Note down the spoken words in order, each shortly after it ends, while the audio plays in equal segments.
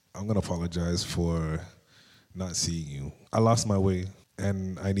I'm going to apologize for not seeing you. I lost my way,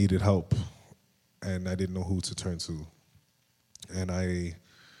 and I needed help, and I didn't know who to turn to. And I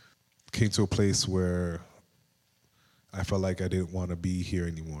came to a place where I felt like I didn't want to be here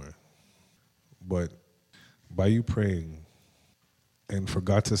anymore. But by you praying and for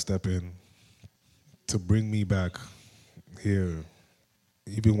God to step in to bring me back here,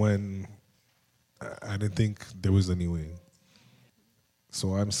 even when I didn't think there was any way.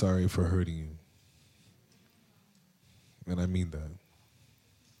 So I'm sorry for hurting you. And I mean that.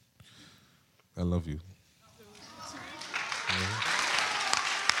 I love you. Yeah.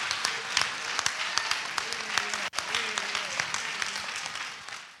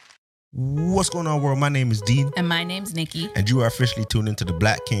 What's going on, world? My name is Dean. And my name's Nikki. And you are officially tuned into the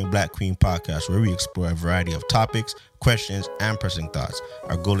Black King, Black Queen podcast, where we explore a variety of topics, questions, and pressing thoughts.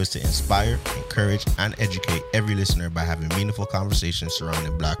 Our goal is to inspire, encourage, and educate every listener by having meaningful conversations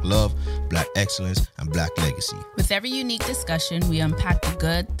surrounding Black love, Black excellence, and Black legacy. With every unique discussion, we unpack the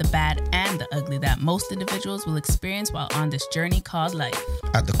good, the bad, and the ugly that most individuals will experience while on this journey called life.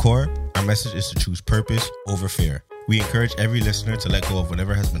 At the core, our message is to choose purpose over fear. We encourage every listener to let go of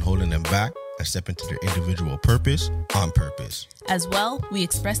whatever has been holding them back and step into their individual purpose on purpose. As well, we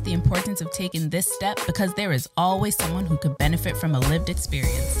express the importance of taking this step because there is always someone who could benefit from a lived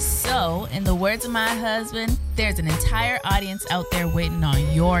experience. So, in the words of my husband, there's an entire audience out there waiting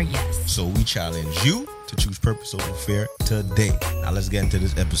on your yes. So we challenge you to choose purpose over fear today. Now let's get into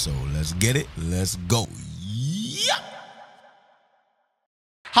this episode. Let's get it. Let's go. Yeah.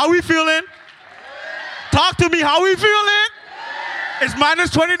 How we feeling? Talk to me. How we feeling? It's minus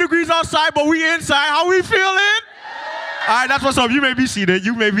 20 degrees outside, but we inside. How we feeling? All right, that's what's up. You may be seated.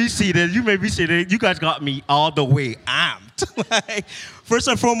 You may be seated. You may be seated. You guys got me all the way amped. First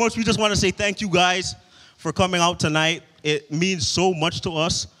and foremost, we just want to say thank you guys for coming out tonight. It means so much to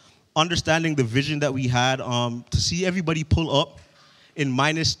us, understanding the vision that we had, to see everybody pull up in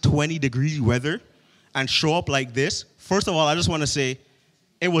minus 20 degree weather and show up like this. First of all, I just want to say,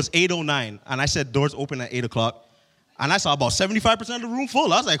 it was 8:09, and I said doors open at 8 o'clock, and I saw about 75% of the room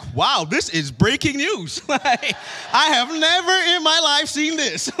full. I was like, wow, this is breaking news. I have never in my life seen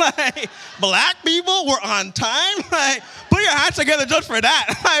this. Black people were on time. Put your hands together just for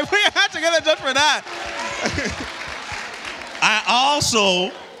that. Put your hands together just for that. I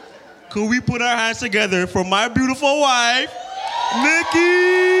also, could we put our hands together for my beautiful wife,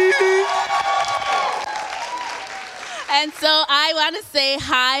 Nikki? And so I want to say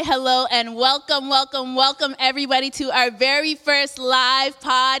hi, hello, and welcome everybody to our very first live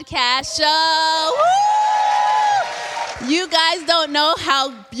podcast show. Woo! You guys don't know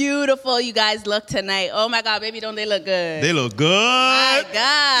how beautiful you guys look tonight. Oh my God, baby, don't they look good? They look good. My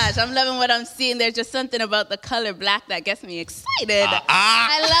gosh, I'm loving what I'm seeing. There's just something about the color black that gets me excited.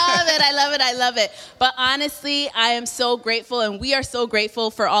 I love it. But honestly, I am so grateful, and we are so grateful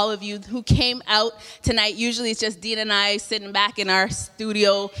for all of you who came out tonight. Usually it's just Dean and I sitting back in our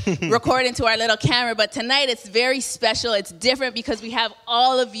studio recording to our little camera, but tonight it's very special. It's different because we have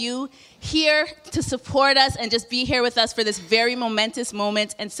all of you here to support us and just be here with us for this very momentous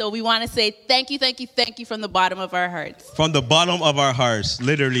moment. And so we want to say thank you from the bottom of our hearts. From the bottom of our hearts,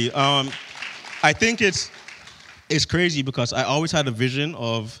 literally. I think it's crazy because I always had a vision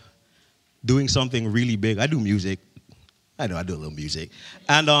of doing something really big. I do music. I do a little music.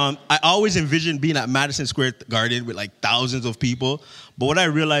 And I always envisioned being at Madison Square Garden with like thousands of people. But what I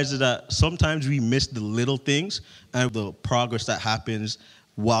realized is that sometimes we miss the little things and the progress that happens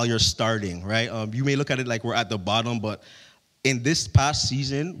while you're starting, right? You may look at it like we're at the bottom, but in this past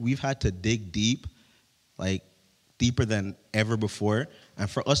season, we've had to dig deep, like deeper than ever before. And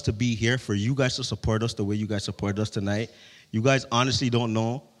for us to be here, for you guys to support us the way you guys support us tonight, you guys honestly don't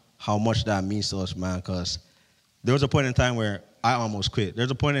know how much that means to us, man, because there was a point in time where I almost quit.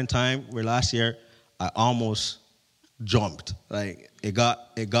 There's a point in time where last year I almost jumped. Like it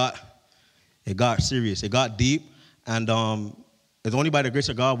got serious. It got deep, and it's only by the grace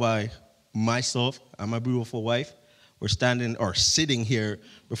of God, by myself and my beautiful wife, we're sitting here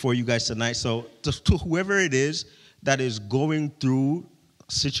before you guys tonight. So to whoever it is that is going through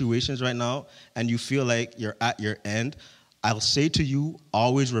situations right now and you feel like you're at your end, I'll say to you,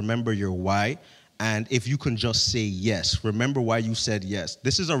 always remember your why. And if you can just say yes, remember why you said yes.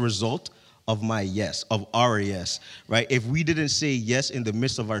 This is a result of my yes, of our yes, right? If we didn't say yes in the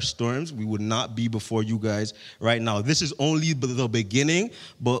midst of our storms, we would not be before you guys right now. This is only the beginning,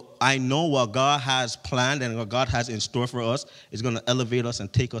 but I know what God has planned and what God has in store for us is going to elevate us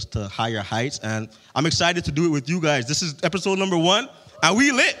and take us to higher heights. And I'm excited to do it with you guys. This is episode number 1, and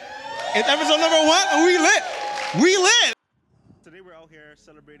we lit. It's episode number 1, and we lit. We lit. Today we're out here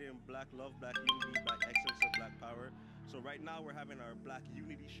celebrating Black love, Black unity, Black excellence, and Black power. So right now we're having our Black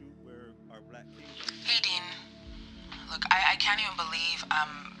unity shoot where our Black kings. Hey Dean, look, I can't even believe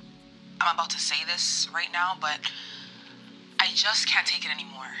I'm about to say this right now, but I just can't take it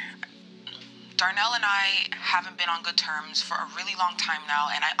anymore. Darnell and I haven't been on good terms for a really long time now,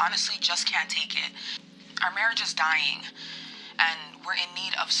 and I honestly just can't take it. Our marriage is dying, and we're in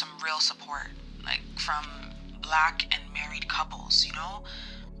need of some real support, like from Black and married couples, you know?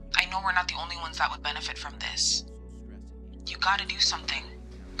 I know we're not the only ones that would benefit from this. You gotta do something,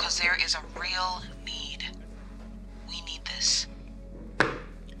 because there is a real need. We need this.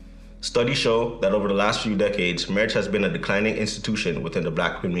 Studies show that over the last few decades, marriage has been a declining institution within the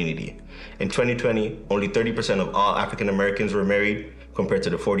Black community. In 2020, only 30% of all African Americans were married, compared to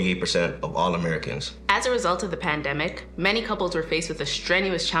the 48% of all Americans. As a result of the pandemic, many couples were faced with the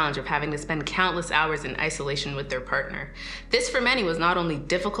strenuous challenge of having to spend countless hours in isolation with their partner. This for many was not only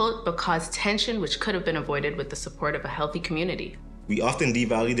difficult, but caused tension which could have been avoided with the support of a healthy community. We often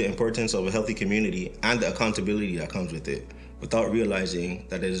devalue the importance of a healthy community and the accountability that comes with it, without realizing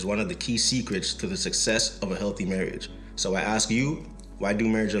that it is one of the key secrets to the success of a healthy marriage. So I ask you, why do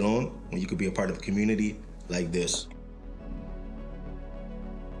marriage alone when you could be a part of a community like this?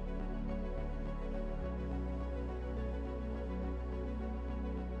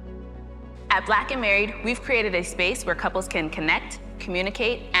 At Black and Married, we've created a space where couples can connect,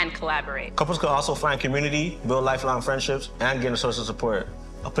 communicate, and collaborate. Couples can also find community, build lifelong friendships, and gain a source of support.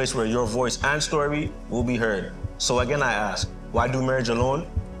 A place where your voice and story will be heard. So again, I ask, why do marriage alone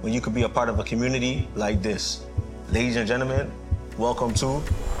when you could be a part of a community like this? Ladies and gentlemen, welcome to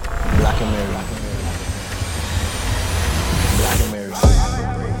Black and Married. Black and Married.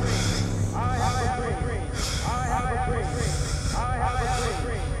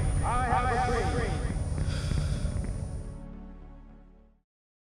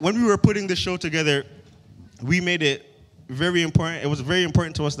 When we were putting the show together, we made it very important. It was very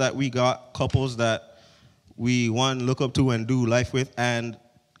important to us that we got couples that we, one, look up to and do life with, and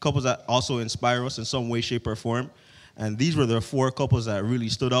couples that also inspire us in some way, shape, or form. And these were the 4 couples that really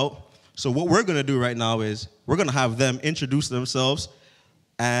stood out. So what we're going to do right now is we're going to have them introduce themselves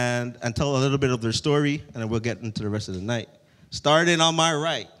and tell a little bit of their story, and then we'll get into the rest of the night. Starting on my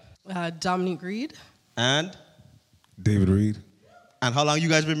right. Dominique Reed. And? David Reed. And how long you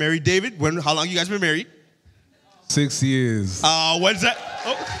guys been married, David? How long you guys been married? 6 years. When's that?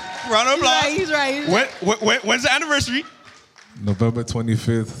 Oh, round of applause. He's right. When's the anniversary? November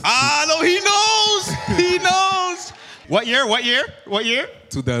 25th. No, he knows. He knows. What year?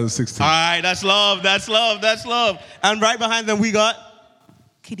 2016. All right, that's love. And right behind them, we got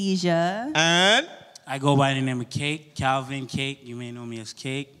Khadijah. And I go by the name of Cake, Calvin Cake. You may know me as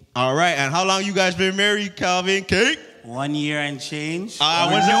Cake. All right, and how long you guys been married, Calvin Cake? 1 year and change.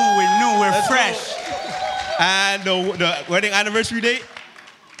 We're fresh. And the wedding anniversary date?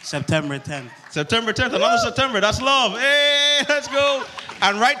 September 10th. September 10th, another September. That's love. Hey, let's go.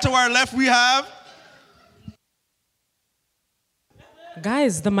 And right to our left, we have...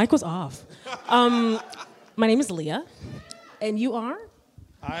 Guys, the mic was off. My name is Leah, and you are?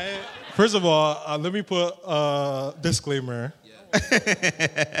 First of all, let me put a disclaimer.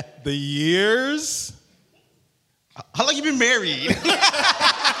 Yeah. The years... How long you been married?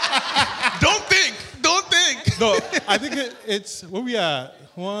 Don't think. No, I think it's, where we at?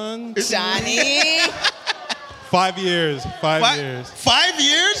 Johnny. 5 years. 5 years. 5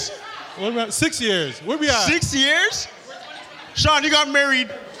 years? What about 6 years? Where we at? 6 years? Sean, you got married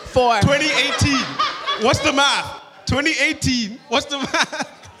 4. 2018. What's the math? 2018. What's the math?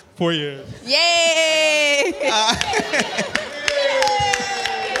 4 years. Yay!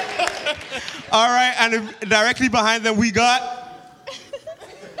 All right, and directly behind them, we got.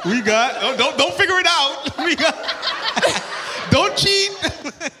 Oh, don't figure it out. Don't cheat.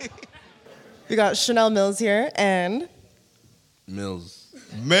 We got Chanel Mills here and Mills,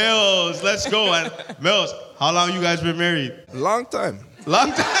 let's go. And Mills, how long you guys been married? Long time. Good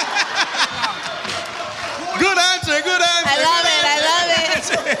answer. I love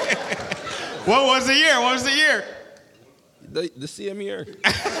it. What was the year? The same year.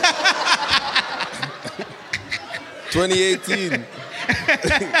 2018.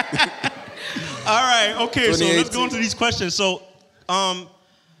 All right, okay, so let's go into these questions. So,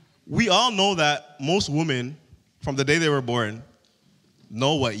 we all know that most women, from the day they were born,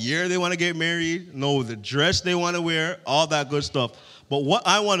 know what year they want to get married, know the dress they want to wear, all that good stuff. But what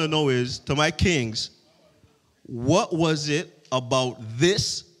I want to know is, to my kings, what was it about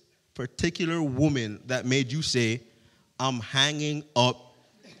this particular woman that made you say, I'm hanging up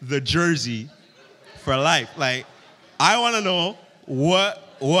the jersey for life? Like, I want to know What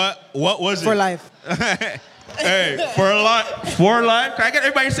was it? For life. Hey, for life. For life. Can I get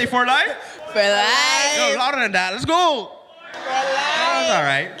everybody to say for life? For life. No, louder than that. Let's go. For life. That's all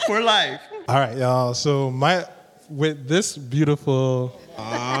right. For life. All right, y'all. So with this beautiful,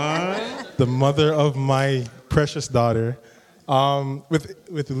 the mother of my precious daughter,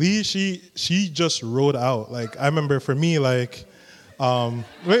 with Lee, she just rode out. Like I remember for me, like, wait, y'all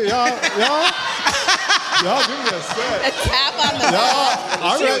give me a set. A tap on the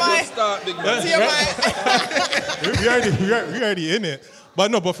we already in it.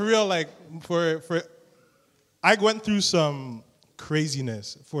 But no, but for real, like for I went through some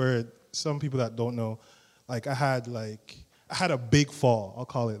craziness. For some people that don't know, like I had a big fall. I'll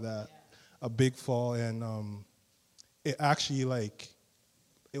call it that, a big fall, and it actually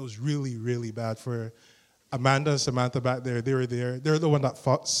it was really, really bad for Amanda and Samantha back there. They were there. They're the one that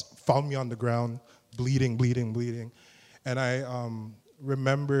found me on the ground, bleeding. And I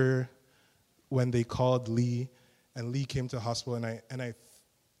remember when they called Lee, and Lee came to the hospital, and I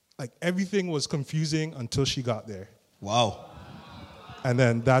like everything was confusing until she got there. Wow. And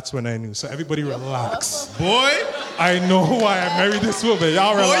then that's when I knew. So everybody relax. Boy. I know why I married this woman.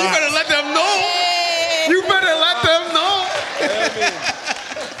 Y'all relax. Boy, you better let them know. Hey. You better let them know.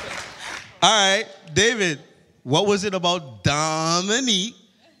 All right, David, what was it about Dominique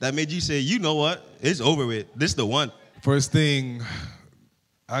that made you say, you know what, it's over with. This is the one. First thing,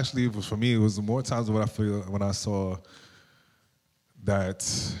 actually, it was for me, it was more times when I saw that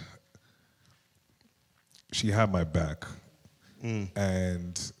she had my back.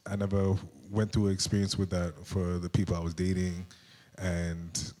 And I never went through an experience with that for the people I was dating.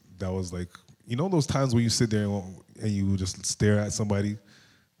 And that was like, you know those times when you sit there and you just stare at somebody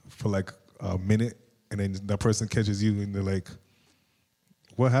for like a minute, and then that person catches you and they're like,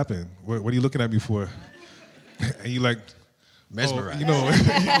 what happened? What are you looking at me for? And you like, mesmerized.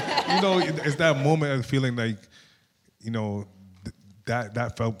 Oh, it's that moment of feeling like,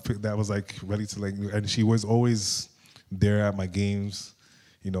 that felt, that was like ready to like, and she was always there at my games,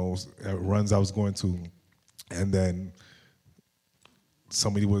 at runs I was going to. And then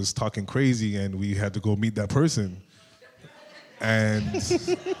somebody was talking crazy and we had to go meet that person. And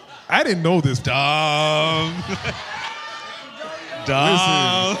I didn't know this. Dumb.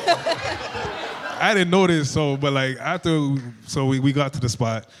 I didn't know this, but like we got to the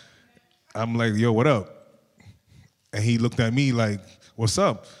spot, I'm like, yo, what up? And he looked at me like, what's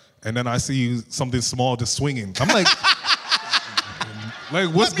up? And then I see something small just swinging. I'm like,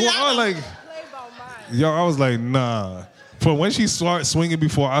 what's going on? Like, yo, I was like, nah. But when she started swinging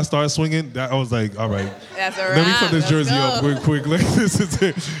before I started swinging, I was like, all right. That's a wrap. Let me put this jersey up quick. Like, this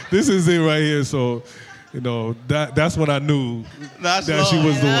is it right here. So, that's when I knew that she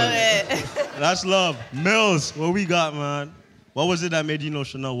was the one. That's love. Mills, what we got, man? What was it that made you know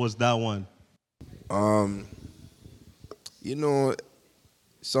Chanel was that one?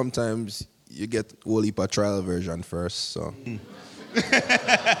 Sometimes you get whole heap of trial version first, so.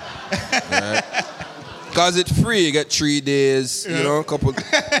 Cause it's free, you get 3 days, a couple.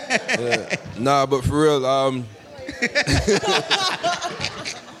 Nah, but for real,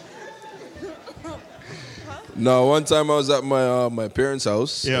 no, one time I was at my parents'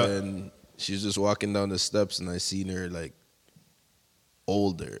 house and she was just walking down the steps and I seen her like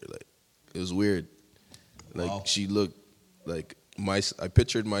older, like it was weird. Like she looked like I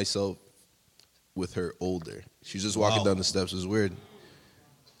pictured myself with her older. She was just walking down the steps. It was weird.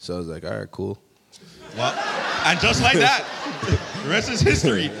 So I was like, all right, cool. Well, and just like that, the rest is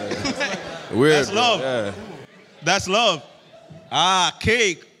history. Weird. That's love. Yeah. That's love.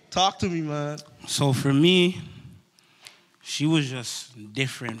 Cake, talk to me, man. So for me, she was just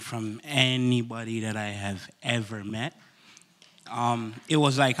different from anybody that I have ever met. It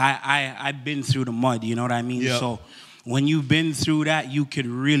was like I've been through the mud, you know what I mean? Yep. So when you've been through that, you could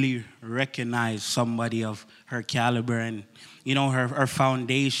really recognize somebody of her caliber. And, her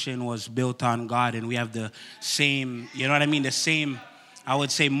foundation was built on God, and we have the same, you know what I mean? The same, I would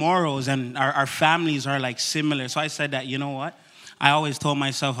say, morals, and our families are like similar. So I said that, you know what? I always told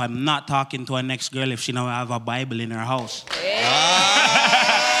myself I'm not talking to a next girl if she don't have a Bible in her house.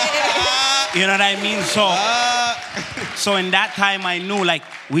 You know what I mean? So in that time I knew, like,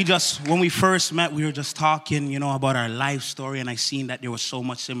 when we first met, we were just talking, about our life story, and I seen that there was so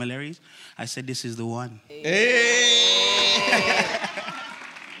much similarities. I said, this is the one. Hey.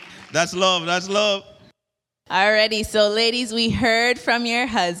 That's love. That's love. Alrighty, so ladies, we heard from your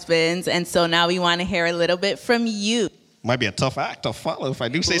husbands, and so now we want to hear a little bit from you. Might be a tough act to follow if I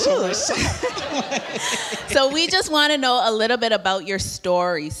do say so myself. So we just want to know a little bit about your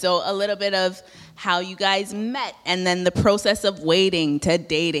story. So a little bit of how you guys met, and then the process of waiting to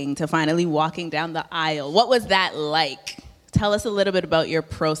dating to finally walking down the aisle. What was that like? Tell us a little bit about your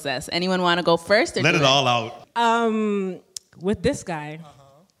process. Anyone want to go first? Or Let it all out. With this guy.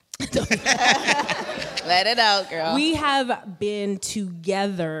 Let it out, girl. We have been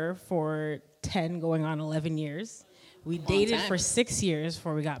together for 10, going on 11 years. We dated for 6 years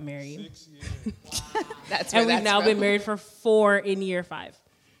before we got married. 6 years. That's and we've now been married for 4 in year 5.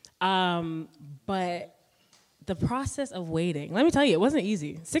 But the process of waiting, let me tell you, it wasn't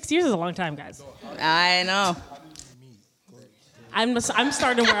easy. 6 years is a long time, guys. I know. I'm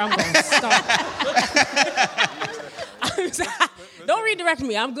starting where I'm going to start. Don't redirect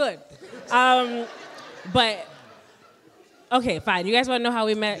me. I'm good. But, okay, fine. You guys want to know how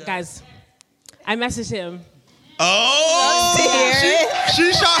we met? Guys, I messaged him. Oh!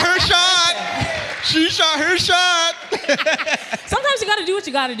 She shot her shot. She shot her shot. Sometimes you got to do what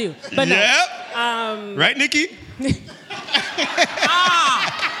you got to do. But no. Yep. Right, Nikki?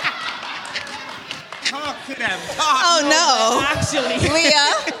 Talk to them. No. Actually.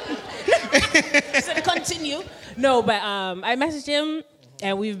 Leah. So to continue. No, but I messaged him,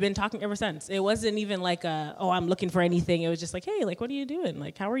 and we've been talking ever since. It wasn't even like, I'm looking for anything. It was just like, hey, like, what are you doing?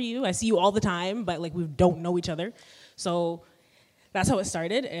 Like, how are you? I see you all the time, but, like, we don't know each other. So that's how it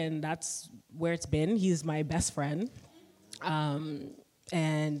started, and that's where it's been. He's my best friend.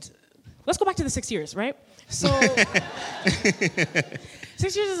 And let's go back to the 6 years, right? So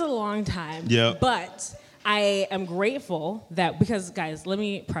 6 years is a long time. Yeah. But I am grateful that, because, guys, let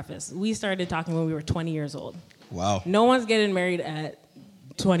me preface. We started talking when we were 20 years old. Wow. No one's getting married at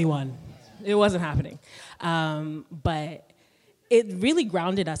 21. It wasn't happening. But it really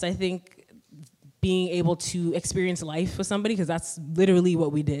grounded us, I think, being able to experience life with somebody, because that's literally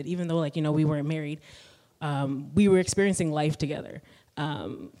what we did. Even though, like, you know, we weren't married, we were experiencing life together.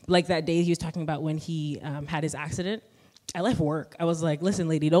 Like that day he was talking about when he had his accident. I left work. I was like, listen,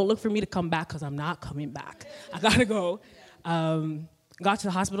 lady, don't look for me to come back, because I'm not coming back. I gotta go. Got to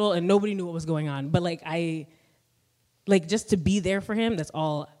the hospital, and nobody knew what was going on. But, like, just to be there for him, that's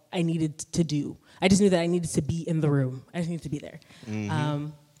all I needed to do. I just knew that I needed to be in the room. I just needed to be there. Mm-hmm.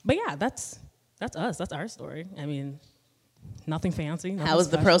 But yeah, that's us. That's our story. I mean, nothing fancy. How was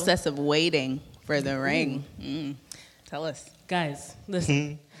the process of waiting for the ring? Tell us. Guys,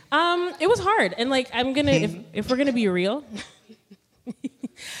 listen. It was hard. And, like, I'm going to, if we're going to be real,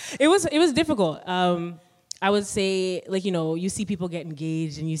 it was difficult. I would say, like, you know, you see people get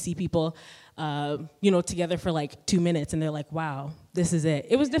engaged, and you see people, together for like 2 minutes, and they're like, wow, this is it.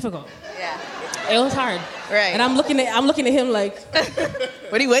 It was difficult. Yeah. It was hard. Right. And I'm looking at him like,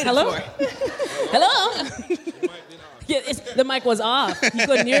 what are you waiting Hello? for? Hello? Yeah, the mic was off. You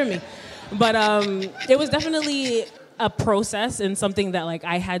couldn't hear me. But it was definitely a process, and something that, like,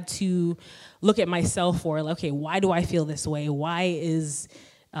 I had to look at myself for. Like, okay, why do I feel this way? Why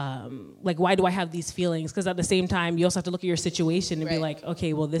do I have these feelings? Because at the same time, you also have to look at your situation and be like,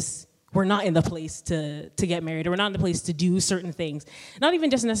 okay, well, we're not in the place to get married, or we're not in the place to do certain things. Not even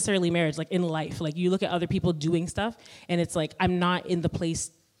just necessarily marriage, like in life. Like, you look at other people doing stuff, and it's like, I'm not in the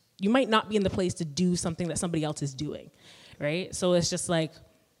place, you might not be in the place to do something that somebody else is doing, right? So it's just like,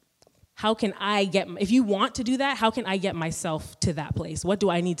 how can I if you want to do that, how can I get myself to that place? What do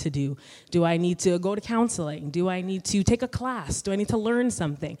I need to do? Do I need to go to counseling? Do I need to take a class? Do I need to learn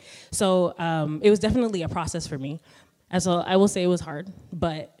something? So it was definitely a process for me. And so I will say it was hard,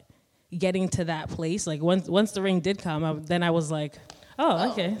 but getting to that place, like once the ring did come, then I was like,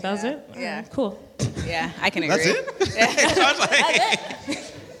 oh, okay, that was it? Yeah. Cool. Yeah, I can agree. That's it? That's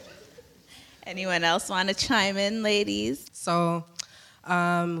it. Anyone else want to chime in, ladies? So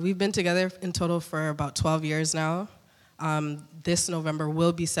we've been together in total for about 12 years now. This November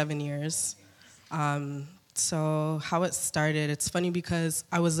will be 7 years. So how it started, it's funny because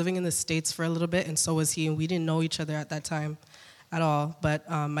I was living in the States for a little bit, and so was he, and we didn't know each other at that time at all. But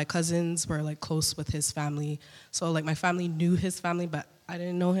my cousins were, like, close with his family. So, like, my family knew his family, but I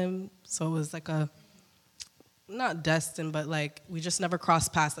didn't know him. So it was like not destined, but, like, we just never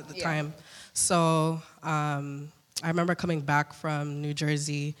crossed paths at the time. So I remember coming back from New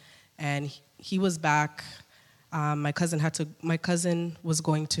Jersey, and he was back. My cousin was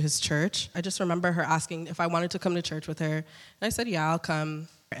going to his church. I just remember her asking if I wanted to come to church with her. And I said, yeah, I'll come.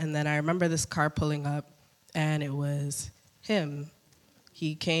 And then I remember this car pulling up, and it was him.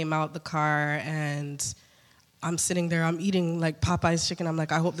 He came out the car, and I'm sitting there. I'm eating, like, Popeye's chicken. I'm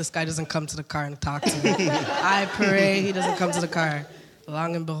like, I hope this guy doesn't come to the car and talk to me. I pray he doesn't come to the car.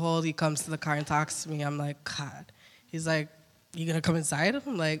 Long and behold, he comes to the car and talks to me. I'm like, God. He's like, you gonna come inside?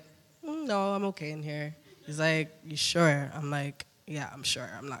 I'm like, no, I'm okay in here. He's like, you sure? I'm like, yeah, I'm sure.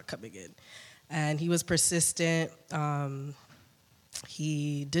 I'm not coming in. And he was persistent.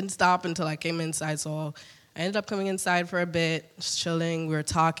 He didn't stop until I came inside, so I ended up coming inside for a bit, just chilling. We were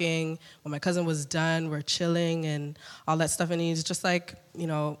talking. When my cousin was done, we were chilling and all that stuff. And he's just like, you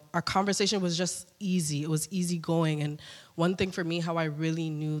know, our conversation was just easy. It was easy going. And one thing for me, how I really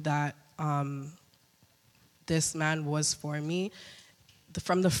knew that this man was for me,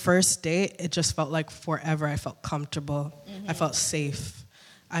 from the first day, it just felt like forever. I felt comfortable. I felt safe.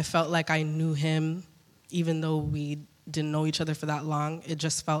 I felt like I knew him, even though we didn't know each other for that long. It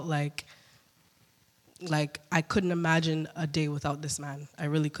just felt like I couldn't imagine a day without this man. I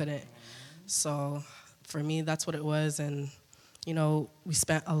really couldn't. So for me, that's what it was. And, you know, we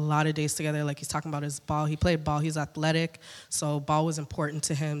spent a lot of days together. Like he's talking about his ball. He played ball. He's athletic. So ball was important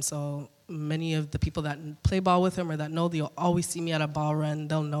to him. So many of the people that play ball with him or that know, they'll always see me at a ball run.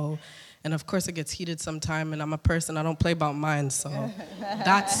 They'll know. And of course, it gets heated sometime. And I'm a person, I don't play about mine. So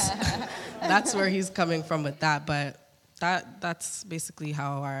that's where he's coming from with that. But that's basically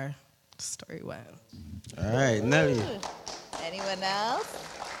how our story went. All right, Nelly. Anyone else?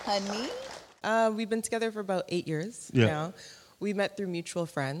 Honey? We've been together for about 8 years now. We met through mutual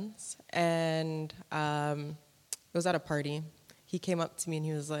friends, and it was at a party. He came up to me and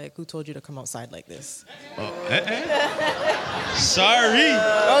he was like, "Who told you to come outside like this?" Oh, Sorry.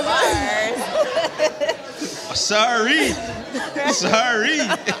 Sorry. Sorry.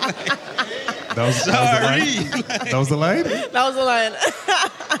 That was the line? That was the line.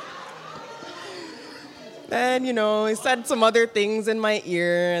 Then, you know, he said some other things in my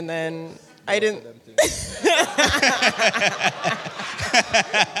ear, and then I didn't.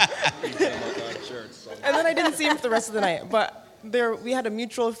 And then I didn't see him for the rest of the night. But we had a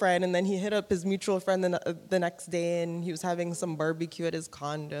mutual friend, and then he hit up his mutual friend the next day, and he was having some barbecue at his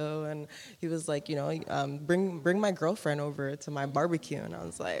condo, and he was like, you know, bring my girlfriend over to my barbecue, and I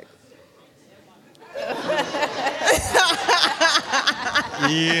was like.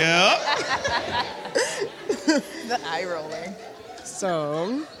 Yeah. The eye rolling.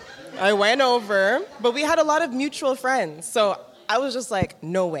 So I went over, but we had a lot of mutual friends. So I was just like,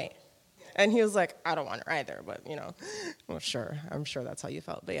 no way. And he was like, I don't want her either, but you know, well, sure. I'm sure that's how you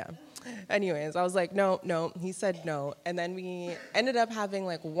felt, but yeah. Anyways, I was like, no. He said no. And then we ended up having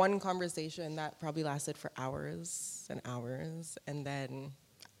like one conversation that probably lasted for hours and hours. And then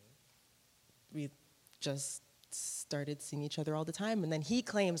we just started seeing each other all the time. And then he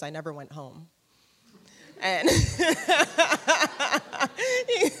claims I never went home. And he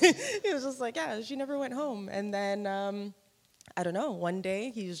was just like, yeah, she never went home. And then, I don't know, one day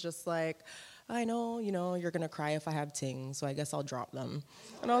he was just like, I know, you know, you're going to cry if I have tings, so I guess I'll drop them.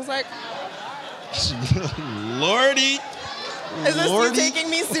 And I was like, Lordy. Is this you taking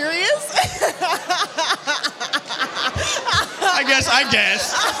me serious? I guess.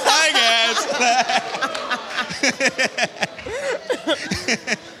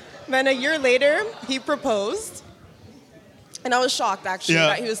 Then a year later, he proposed. And I was shocked, actually,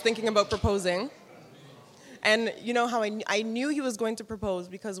 that he was thinking about proposing. And you know how I knew he was going to propose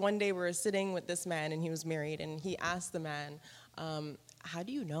because one day we were sitting with this man and he was married, and he asked the man, how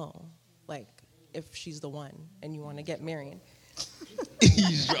do you know, like, if she's the one and you want to get married?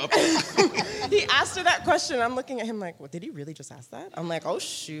 He's dropping. He asked her that question. I'm looking at him like, well, did he really just ask that? I'm like, oh,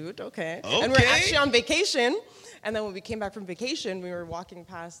 shoot, okay. And we're actually on vacation. And then when we came back from vacation, we were walking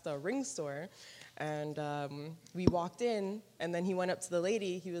past the ring store. And we walked in, and then he went up to the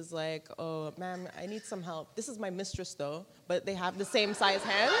lady. He was like, oh, ma'am, I need some help. This is my mistress, though, but they have the same size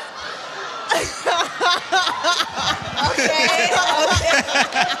hands.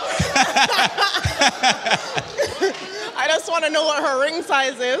 I just want to know what her ring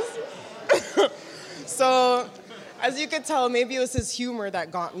size is. So, as you could tell, maybe it was his humor that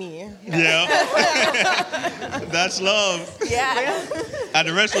got me. Yeah. That's love. Yeah. And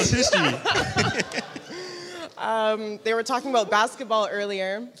the rest was history. They were talking about basketball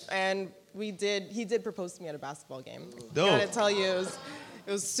earlier, and he did propose to me at a basketball game. Dope. I gotta tell you,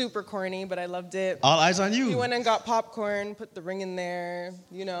 it was super corny, but I loved it. All eyes on you. He went and got popcorn, put the ring in there,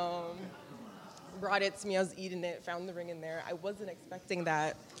 you know, brought it to me. I was eating it, found the ring in there. I wasn't expecting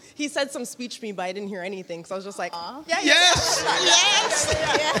that. He said some speech to me, but I didn't hear anything, so I was just like, yes.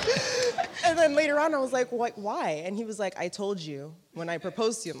 And then later on, I was like, what, why? And he was like, I told you when I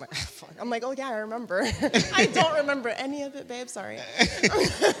proposed to you. I'm like, fuck. I'm like, oh, yeah, I remember. I don't remember any of it, babe, sorry.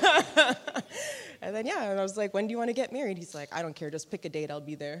 And then, and I was like, when do you want to get married? He's like, I don't care, just pick a date, I'll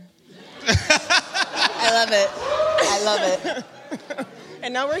be there. I love it.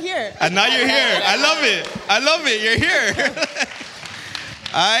 And now we're here. And now you're here. I love it. You're here.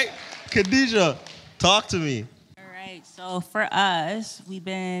 All right, Khadijah, talk to me. All right, so So for us, we've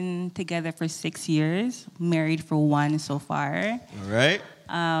been together for 6 years, married for 1 so far. All right.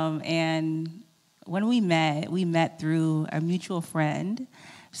 And when we met through a mutual friend.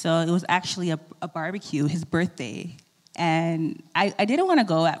 So it was actually a barbecue, his birthday. And I didn't want to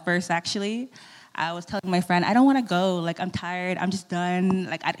go at first, actually. I was telling my friend, I don't want to go. Like, I'm tired. I'm just done.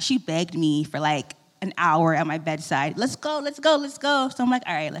 Like, she begged me for, like, an hour at my bedside. Let's go, let's go, let's go. So I'm like,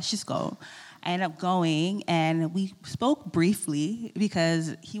 all right, let's just go. I ended up going, and we spoke briefly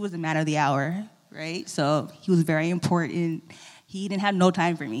because he was the man of the hour, right? So he was very important. He didn't have no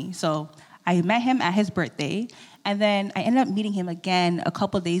time for me. So I met him at his birthday, and then I ended up meeting him again a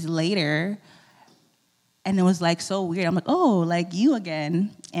couple days later, and it was, like, so weird. I'm like, oh, like, you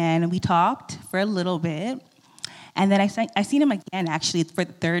again. And we talked for a little bit, and then I seen him again, actually, for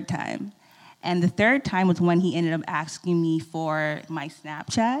the third time. And the third time was when he ended up asking me for my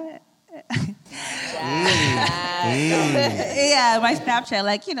Snapchat. Yeah, my Snapchat,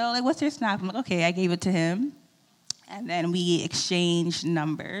 like, like, what's your Snap? I'm like, okay, I gave it to him. And then we exchanged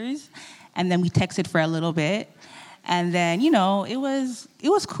numbers, and then we texted for a little bit. And then, it was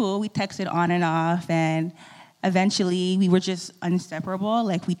cool. We texted on and off, and eventually we were just inseparable.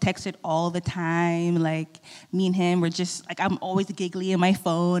 Like, we texted all the time. Like, me and him were just, like, I'm always giggly in my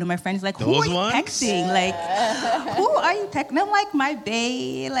phone, and my friend's like, who are you texting? Like, who are you texting? I'm like, my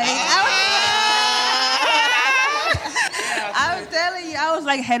bae. Like, I was telling you, I was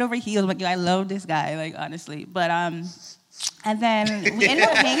like head over heels. Like, I love this guy, like, honestly. But, and then we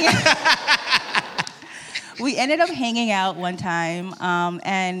ended up hanging out one time,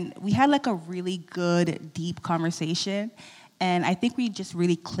 and we had like a really good, deep conversation. And I think we just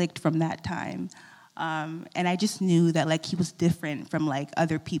really clicked from that time. And I just knew that, like, he was different from, like,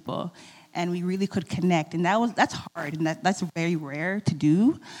 other people. And we really could connect. And that's hard, and that's very rare to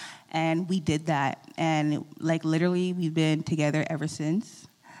do. And we did that. And, like, literally, we've been together ever since.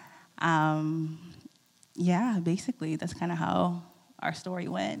 Yeah, basically, that's kind of how our story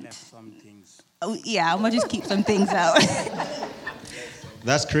went. Left some things. Oh, yeah, I'm going to just keep some things out.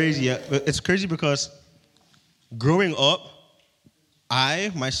 That's crazy. Yeah. It's crazy because growing up,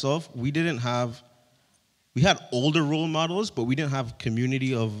 we had older role models, but we didn't have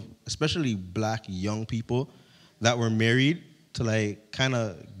community of, especially black young people that were married to, like, kind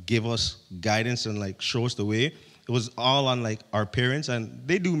of give us guidance and, like, show us the way. It was all on, like, our parents, and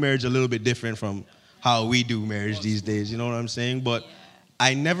they do marriage a little bit different from how we do marriage these days, you know what I'm saying? But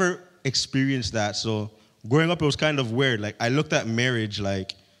I never experienced that, so growing up, it was kind of weird. Like, I looked at marriage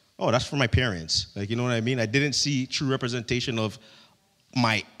like, oh, that's for my parents. Like, you know what I mean? I didn't see true representation of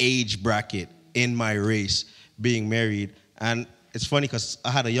my age bracket in my race being married. And it's funny because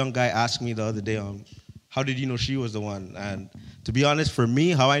I had a young guy ask me the other day, how did you know she was the one? And to be honest, for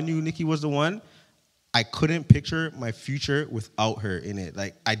me, how I knew Nikki was the one, I couldn't picture my future without her in it.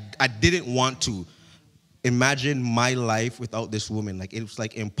 Like, I didn't want to imagine my life without this woman. Like, it was,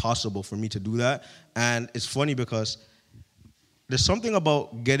 like, impossible for me to do that. And it's funny because there's something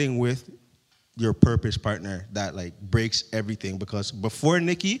about getting with your purpose partner that, like, breaks everything. Because before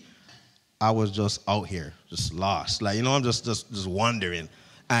Nikki, I was just out here, just lost. Like, I'm just wandering.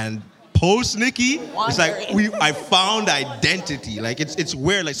 And post Nikki, it's like I found identity. Like, it's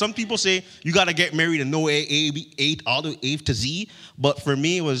weird. Like, some people say you gotta get married and know all the A to Z. But for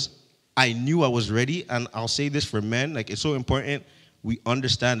me, it was, I knew I was ready. And I'll say this for men, like, it's so important we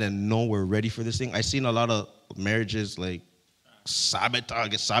understand and know we're ready for this thing. I've seen a lot of marriages, like,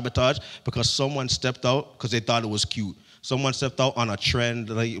 sabotage because someone stepped out because they thought it was cute. Someone stepped out on a trend.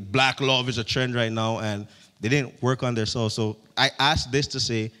 Like, black love is a trend right now, and they didn't work on themselves. So I asked this to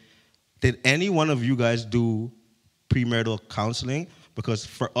say, did any one of you guys do premarital counseling? Because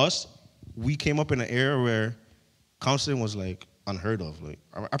for us, we came up in an era where counseling was, like, unheard of. Like,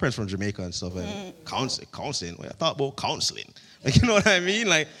 our parents from Jamaica and stuff, and counseling. Like, I thought about counseling. Like, you know what I mean?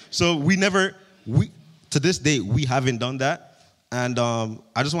 Like, so to this day, we haven't done that. And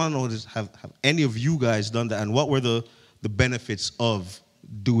I just want to know, have any of you guys done that? And what were the benefits of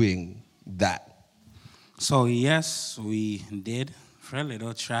doing that? So, yes, we did. For a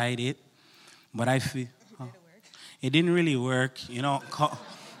little, tried it. But I feel it didn't really work.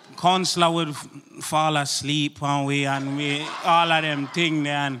 Counselor would fall asleep on we and we, all of them things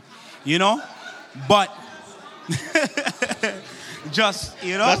there, and, but just,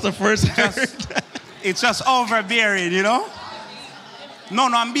 That's the first it's just overbearing, No,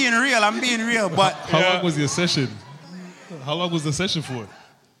 I'm being real, but... How long was your session? How long was the session for? Maybe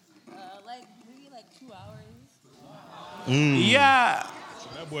 2 hours. Yeah.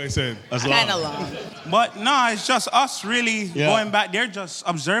 boy said. That's Kind of long. But no, it's just us really Yeah. going back. They're just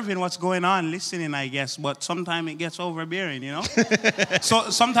observing what's going on, listening, I guess. But sometimes it gets overbearing, you know? So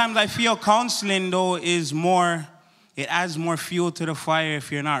sometimes I feel counseling, though, is more, it adds more fuel to the fire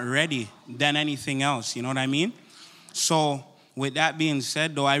if you're not ready than anything else. You know what I mean? So with that being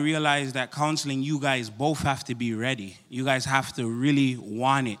said, though, I realize that counseling, you guys both have to be ready. You guys have to really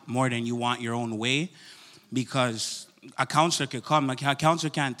want it more than you want your own way, because a counselor could come. Like, a counselor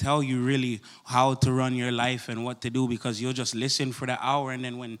can't tell you really how to run your life and what to do, because you'll just listen for the hour, and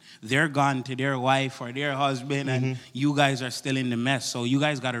then when they're gone to their wife or their husband, and you guys are still in the mess. So you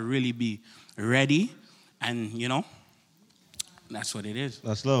guys got to really be ready, and, you know, that's what it is.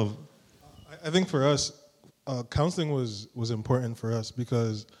 That's love. I think for us, counseling was important for us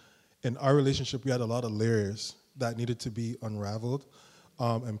because in our relationship, we had a lot of layers that needed to be unraveled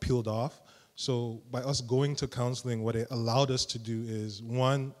and peeled off. So by us going to counseling, what it allowed us to do is,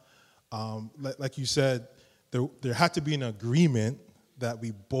 one, like you said, there had to be an agreement that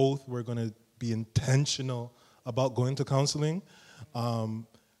we both were going to be intentional about going to counseling.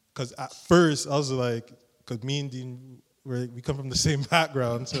 Because at first, I was like, because me and Dean, we come from the same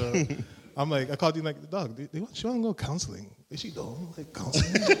background, so I'm like, I called Dean like, dog, she want to go counseling. Is she don't like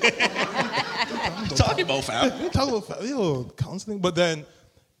counseling? Talking about family. Talking about family, counseling. But then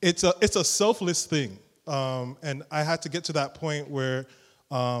it's a selfless thing. And I had to get to that point where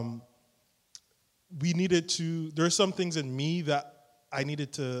we needed to, there are some things in me that I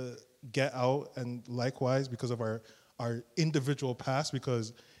needed to get out, and likewise because of our individual past,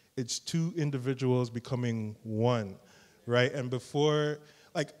 because it's two individuals becoming one, right? And before,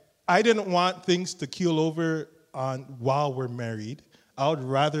 like, I didn't want things to keel over on while we're married. I would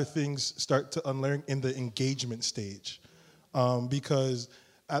rather things start to unlearn in the engagement stage, because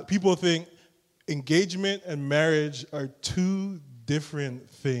people think engagement and marriage are two different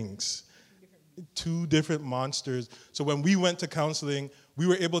things, two different monsters. So when we went to counseling, we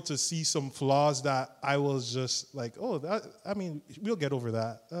were able to see some flaws that I was just like, we'll get over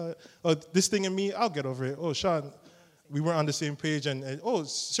that. This thing in me, I'll get over it. Oh, Sean, we weren't on the same page, and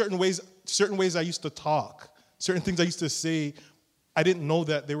certain ways I used to talk, certain things I used to say, I didn't know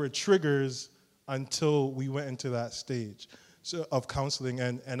that they were triggers until we went into that stage of counseling,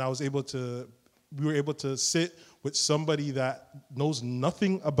 and we were able to sit with somebody that knows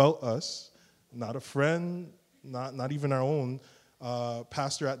nothing about us, not a friend, not even our own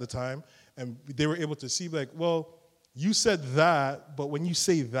pastor at the time, and they were able to see, like, well, you said that, but when you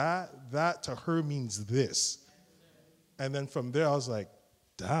say that to her means this. And then from there, I was like,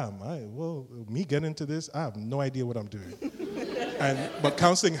 damn, me getting into this, I have no idea what I'm doing. But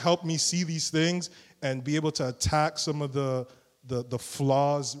counseling helped me see these things and be able to attack some of the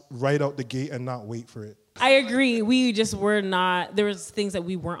flaws right out the gate and not wait for it. I agree. We just were not, there was things that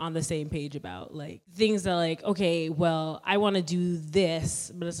we weren't on the same page about. Like, things that, like, okay, well, I want to do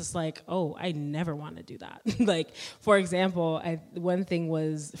this, but it's just like, oh, I never want to do that. Like, for example, one thing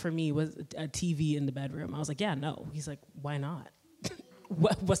was, for me, was a TV in the bedroom. I was like, yeah, no. He's like, why not?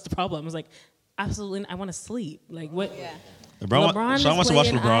 What's the problem? I was like, absolutely, I want to sleep. Like, what? Yeah. LeBron wants to watch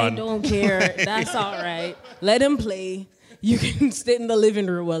LeBron. I don't care. That's all right. Let him play. You can sit in the living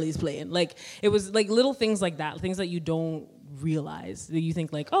room while he's playing. Like, it was like little things like that, things that you don't realize, that you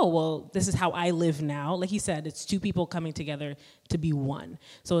think like, oh, well, this is how I live now. Like he said, it's two people coming together to be one.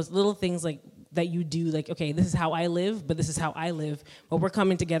 So it's little things like that you do, like, okay, this is how I live, but this is how I live. But we're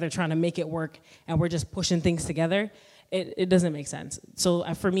coming together trying to make it work, and we're just pushing things together. It doesn't make sense.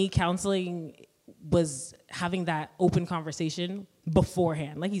 So for me, counseling was having that open conversation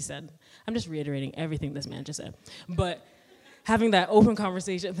beforehand. Like he said, I'm just reiterating everything this man just said. But having that open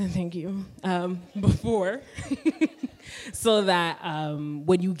conversation, thank you, before, so that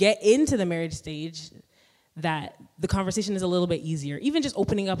when you get into the marriage stage, that the conversation is a little bit easier. Even just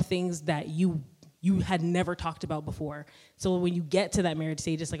opening up things that you had never talked about before. So when you get to that marriage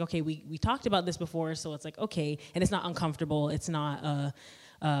stage, it's like, okay, we talked about this before, so it's like, okay, and it's not uncomfortable. It's not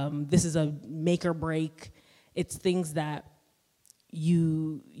this is a make or break. It's things that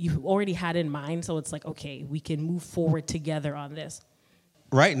you already had in mind, so it's like, okay, we can move forward together on this.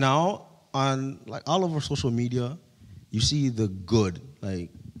 Right now, on like all over social media, you see the good. Like,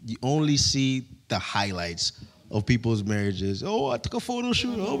 you only see the highlights of people's marriages. Oh, I took a photo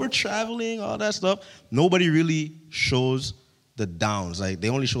shoot. Oh, we're traveling, all that stuff. Nobody really shows the downs. Like, they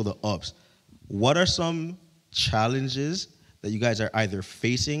only show the ups. What are some challenges that you guys are either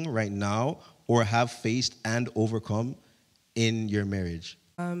facing right now or have faced and overcome in your marriage?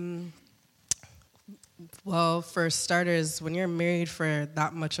 Well, for starters, when you're married for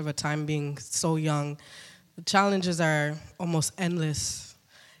that much of a time, being so young, the challenges are almost endless.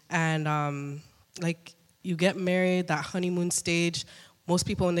 And like you get married, that honeymoon stage, most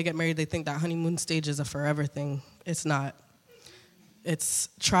people when they get married, they think that honeymoon stage is a forever thing. It's not. It's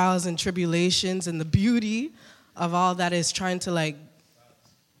trials and tribulations, and the beauty of all that is trying to like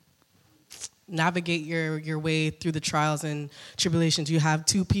navigate your way through the trials and tribulations. You have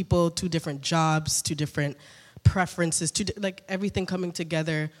two people, two different jobs, two different preferences, like everything coming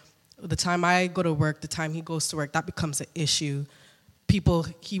together. The time I go to work, the time he goes to work, that becomes an issue. People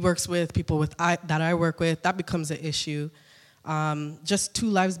he works with, that I work with, that becomes an issue. Just two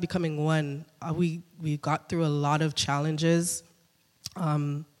lives becoming one. We got through a lot of challenges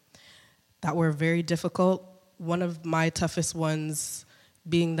that were very difficult. One of my toughest ones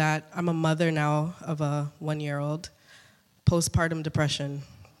being that I'm a mother now of a 1-year-old. Postpartum depression.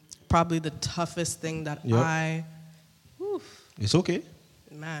 Probably the toughest thing that It's okay.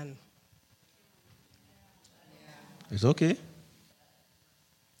 Man. It's okay.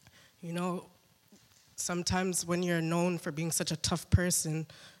 You know, sometimes when you're known for being such a tough person,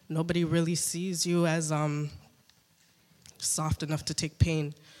 nobody really sees you as soft enough to take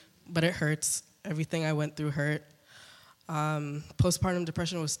pain, but it hurts. Everything I went through hurt. Postpartum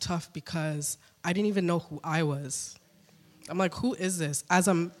depression was tough because I didn't even know who I was. I'm like, who is this? As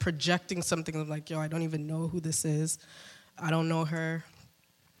I'm projecting something, I'm like, yo, I don't even know who this is. I don't know her.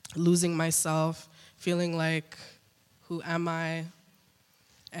 Losing myself, feeling like, who am I?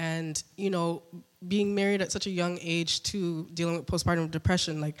 And, you know, being married at such a young age too, dealing with postpartum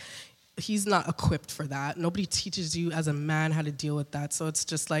depression, like, he's not equipped for that. Nobody teaches you as a man how to deal with that. So it's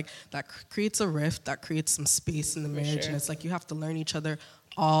just like, that creates a rift, that creates some space in the marriage. And it's like, you have to learn each other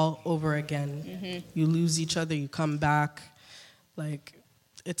all over again. Mm-hmm. You lose each other, you come back. Like,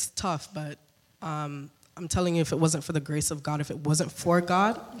 it's tough, but I'm telling you, if it wasn't for the grace of God, if it wasn't for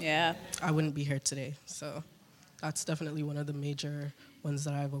God, I wouldn't be here today. So that's definitely one of the major ones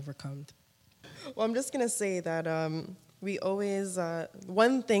that I've overcome. Well, I'm just going to say that we always,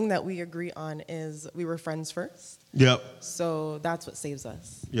 one thing that we agree on is we were friends first. Yep. So that's what saves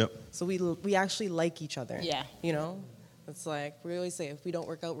us. Yep. So we actually like each other. Yeah. You know? It's like, we always say, if we don't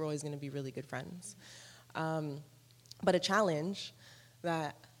work out, we're always going to be really good friends. But a challenge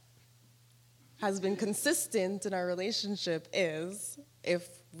that has been consistent in our relationship is if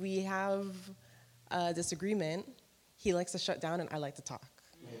we have a disagreement, he likes to shut down and I like to talk.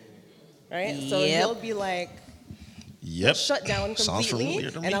 Right? So he'll be like, shut down completely,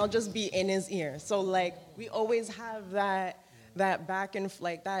 and I'll just be in his ear. So like, we always have that back and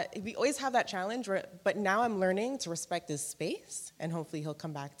like that. We always have that challenge. But now I'm learning to respect his space, and hopefully he'll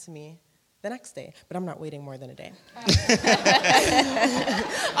come back to me the next day. But I'm not waiting more than a day.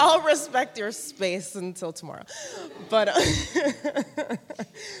 I'll respect your space until tomorrow. But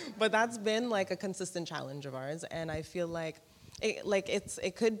but that's been like a consistent challenge of ours, and I feel like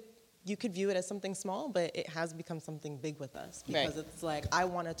you could view it as something small, but it has become something big with us because it's like, I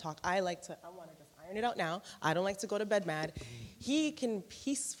want to talk. I want to just iron it out now. I don't like to go to bed mad. He can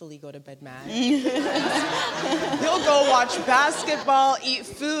peacefully go to bed mad. He'll go watch basketball, eat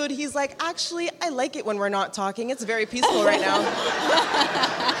food. He's like, actually, I like it when we're not talking. It's very peaceful right now.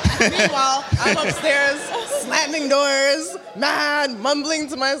 Meanwhile, I'm upstairs slamming doors, mad, mumbling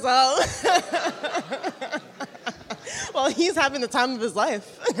to myself. Well, he's having the time of his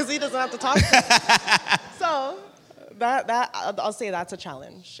life because he doesn't have to talk. So I'll say that's a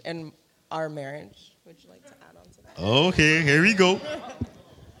challenge in our marriage. Would you like to add on to that? Okay, here we go.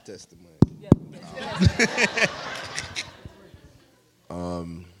 Testimony.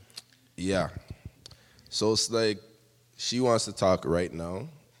 Yeah. So it's like she wants to talk right now.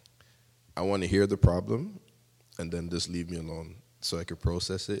 I want to hear the problem and then just leave me alone so I can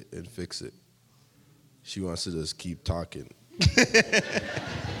process it and fix it. She wants to just keep talking.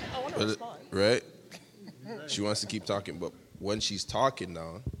 I want to respond. Right? She wants to keep talking, but when she's talking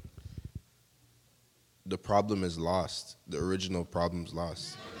now, the problem is lost. The original problem's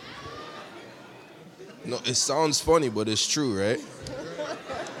lost. No, it sounds funny, but it's true, right?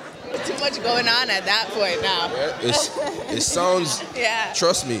 Too much going on at that point now. Right? It sounds,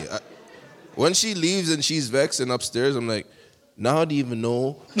 trust me. When she leaves and she's vexed and upstairs, I'm like, now I don't even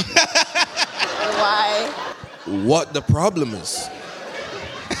know why? What the problem is.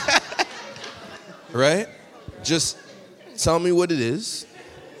 Right? Just tell me what it is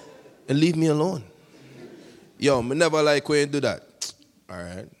and leave me alone. Yo, me never like when you do that. All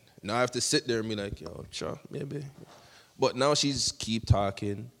right. Now I have to sit there and be like, yo, sure, maybe. But now she's keep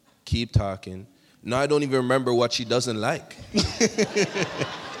talking. Now I don't even remember what she doesn't like.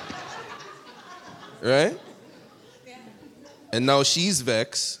 Right? And now she's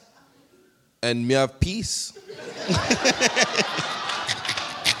vexed and me have peace.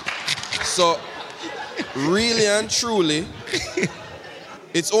 So, really and truly,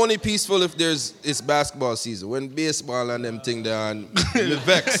 it's only peaceful if it's basketball season. When baseball and them thing there and the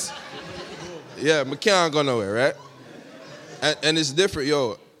vex. Yeah, I can't go nowhere, right? And it's different,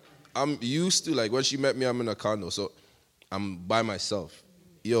 yo. I'm used to, like, when she met me, I'm in a condo, so I'm by myself.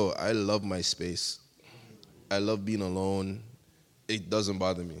 Yo, I love my space. I love being alone. It doesn't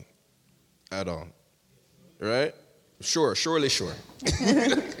bother me at all. Right? Surely sure.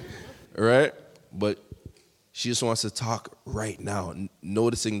 Right? But she just wants to talk right now,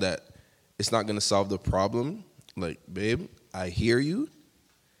 noticing that it's not going to solve the problem. Like, babe, I hear you.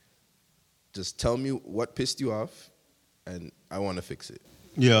 Just tell me what pissed you off, and I want to fix it.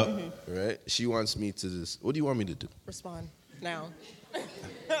 Yeah. Right? She wants me to just, what do you want me to do? Respond now.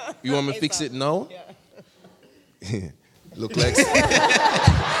 You want me to fix it now? Yeah. Look like...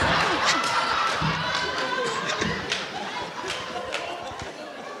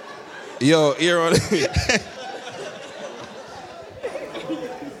 Yo, here on...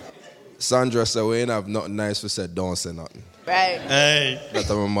 Sandra said, we ain't have nothing nice for said, don't say nothing. Right. Hey. That's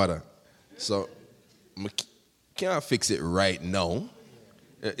my mother. So, I can't fix it right now.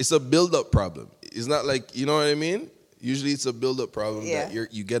 It's a build-up problem. It's not like, you know what I mean? Usually it's a build-up problem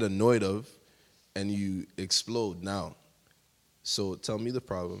that you get annoyed of and you explode now. So tell me the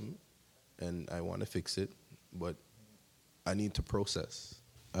problem and I want to fix it, but I need to process.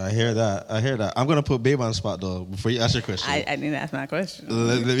 I hear that. I'm going to put Babe on the spot, though, before you ask your question. I didn't ask my question.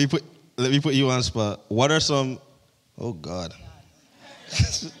 Let me put you on the spot. What are some... Oh, God.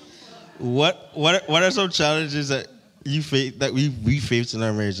 What are some challenges that you face, that we faced in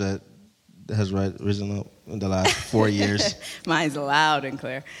our marriage that has risen up in the last 4 years? Mine's loud and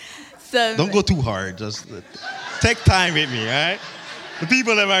clear. So don't go too hard. Just take time with me, all right? The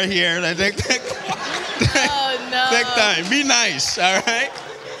people that are here, like, take oh, no. Take time. Be nice, all right?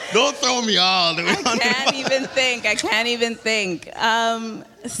 Don't throw me all the way on. I can't even think.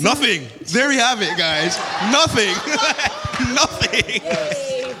 Nothing. There you have it, guys. Nothing. Nothing.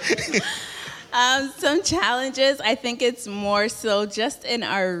 Some challenges, I think it's more so just in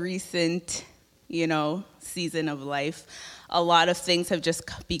our recent, season of life. A lot of things have just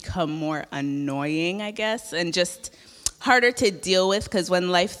become more annoying, I guess, and just harder to deal with because when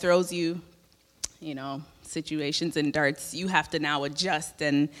life throws you, situations and darts, you have to now adjust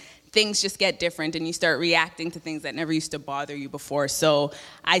and things just get different and you start reacting to things that never used to bother you before. So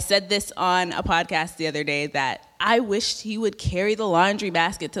I said this on a podcast the other day that I wished he would carry the laundry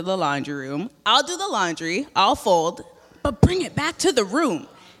basket to the laundry room. I'll do the laundry, I'll fold, but bring it back to the room.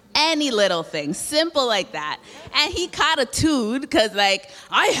 Any little thing, simple like that. And he caught a tood because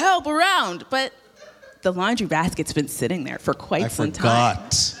I help around, but the laundry basket's been sitting there for quite some time.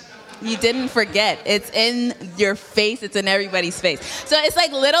 You didn't forget. It's in your face. It's in everybody's face. So it's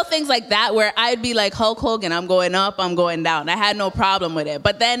like little things like that where I'd be like Hulk Hogan, I'm going up, I'm going down. I had no problem with it.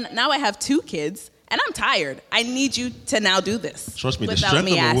 But then now I have 2 kids and I'm tired. I need you to now do this. Trust me, the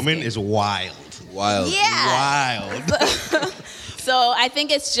strength of a woman is wild. Wild. Yeah. Wild. So I think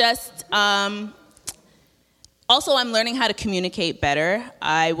it's just, also I'm learning how to communicate better.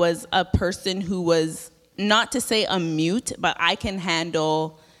 I was a person who was, not to say a mute, but I can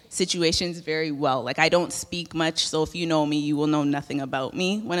handle situations very well. I don't speak much, so if you know me, you will know nothing about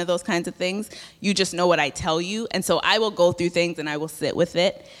me. One of those kinds of things. You just know what I tell you. And so I will go through things and I will sit with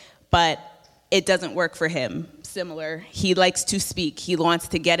it, but it doesn't work for him. Similar. He likes to speak. He wants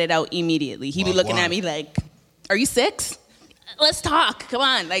to get it out immediately. He'd be looking at me like, are you 6? Let's talk. Come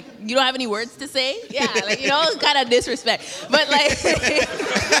on. You don't have any words to say? Yeah. Kind of disrespect. But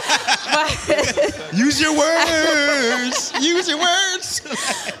use your words. Use your words.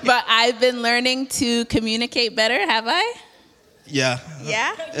 But I've been learning to communicate better. Have I? Yeah.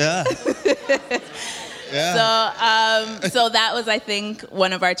 Yeah? Yeah. Yeah. So that was, I think,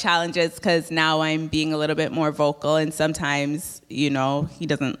 one of our challenges because now I'm being a little bit more vocal and sometimes, he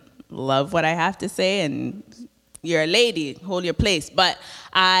doesn't love what I have to say and you're a lady, hold your place. But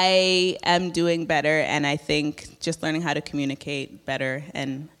I am doing better, and I think just learning how to communicate better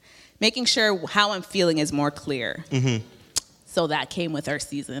and making sure how I'm feeling is more clear. Mm-hmm. So that came with our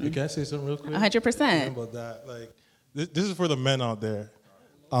season. Can I say something real quick? 100%. About that, this is for the men out there.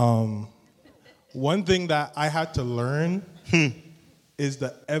 One thing that I had to learn is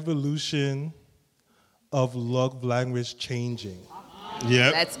the evolution of love language changing.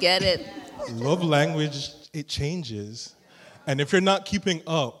 Yeah. Let's get it. Love language, it changes. And if you're not keeping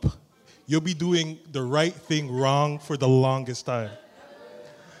up, you'll be doing the right thing wrong for the longest time.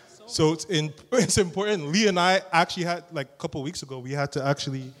 So it's important. Lee and I actually had, a couple weeks ago, we had to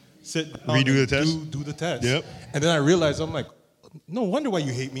actually sit down redo the test? Do the test. Yep. And then I realized, I'm like, no wonder why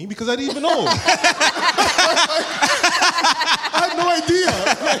you hate me, because I didn't even know. I had no idea.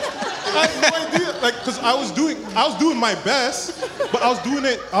 Like, because I was doing my best, but I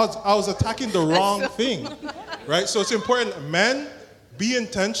was attacking the wrong thing, right? So it's important, men, be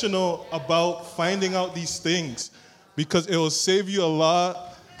intentional about finding out these things, because it will save you a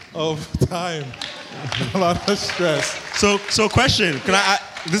lot of time, a lot of stress. So question,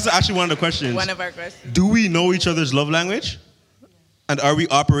 this is actually one of the questions. One of our questions. Do we know each other's love language? And are we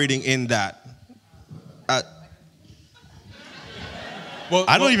operating in that? I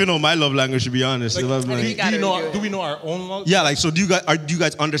don't even know my love language, to be honest. Like, do we know our own love? Yeah, like, so do you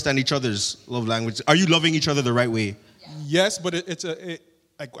guys understand each other's love language? Are you loving each other the right way? Yes, but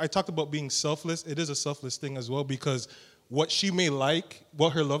I talked about being selfless. It is a selfless thing as well, because what she may like,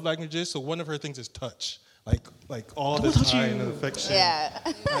 what her love language is, so one of her things is touch. Like all the time and affection. Yeah.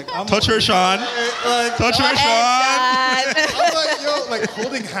 Like, touch her, Sean. Touch her, Sean. I'm like, yo, like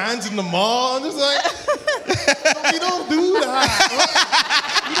holding hands in the mall. I'm just like, we don't do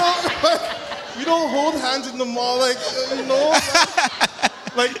that. We don't hold hands in the mall, like, you know.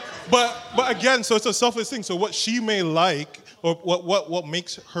 Like, but again, so it's a selfless thing. So what she may like, or what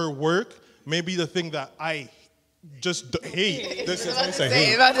makes her work, may be the thing that I just hate. This is I say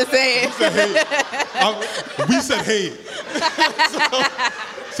hate. About to say it. We said hate.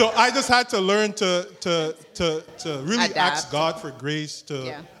 So I just had to learn to really Adapt. ask God for grace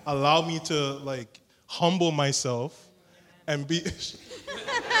to allow me to like humble myself and be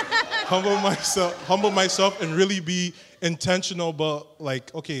humble myself and really be intentional. But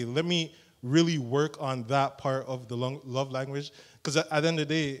like, okay, let me really work on that part of the love language, because at the end of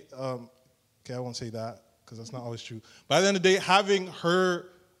the day, I won't say that, because that's not always true. But at the end of the day, having her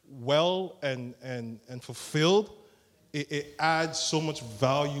well and fulfilled, it adds so much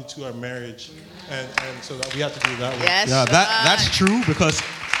value to our marriage, and so that we have to do that. Yes, yeah, that's true, because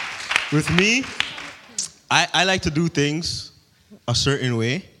with me, I like to do things a certain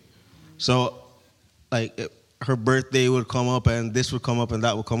way. So, like, her birthday would come up, and this would come up, and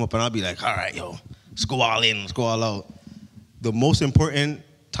that would come up, and I'll be like, all right, yo, let's go all in, let's go all out. The most important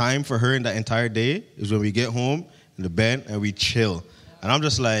time for her in that entire day is when we get home in the bed and we chill. And I'm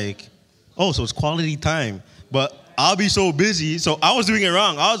just like, oh, so it's quality time. But I'll be so busy. So I was doing it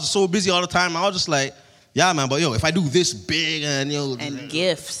wrong. I was so busy all the time. I was just like, yeah, man, but yo, if I do this big and and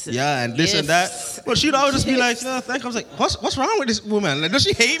gifts. Yeah, and this and that. Well, she'd always just be like, yeah, thank you. I was like, what's wrong with this woman? Like, does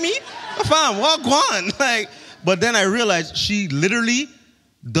she hate me? Fine, walk on. Like, but then I realized she literally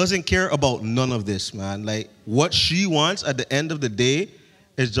doesn't care about none of this, man. Like, what she wants at the end of the day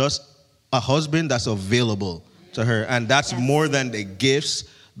is just a husband that's available to her, and that's more than the gifts,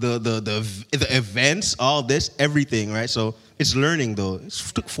 the events, all this, everything, right? So it's learning, though. It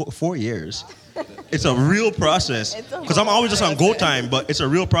took 4 years. It's a real process, because I'm always just on go time, but it's a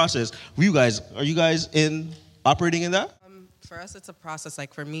real process. Are you guys operating in that? For us, it's a process.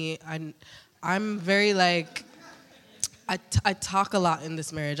 Like for me, I'm very like, I talk a lot in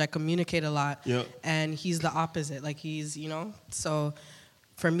this marriage. I communicate a lot, and he's the opposite. Like he's, so.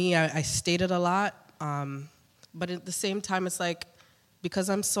 For me, I stated a lot, but at the same time, it's like, because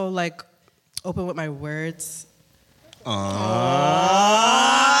I'm so like open with my words.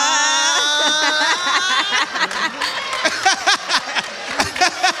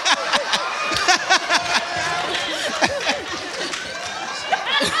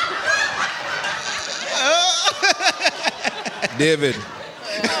 David,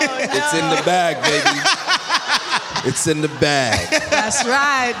 it's in the bag, baby. It's in the bag. That's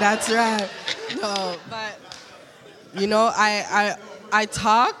right. No, but I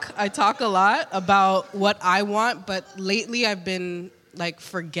talk a lot about what I want, but lately I've been like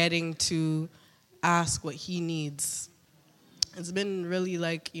forgetting to ask what he needs. It's been really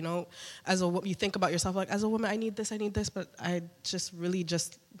like, as you think about yourself, like as a woman, I need this, but I just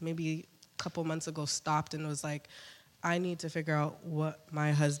maybe a couple months ago stopped and was like, I need to figure out what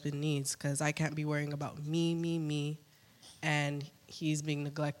my husband needs, because I can't be worrying about me, and he's being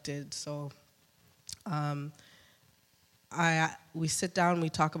neglected. So we sit down, we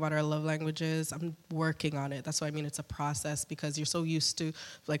talk about our love languages. I'm working on it. That's what I mean. It's a process, because you're so used to,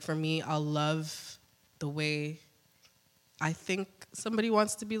 like for me, I'll love the way I think somebody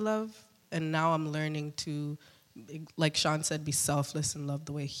wants to be loved, and now I'm learning to, like Sean said, be selfless and love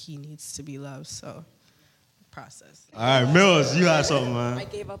the way he needs to be loved. So. Process. All right, Mills, you got something, man. I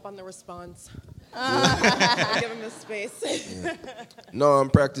gave up on the response. Give him the space. No, I'm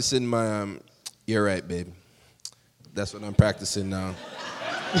practicing my, you're right, babe. That's what I'm practicing now.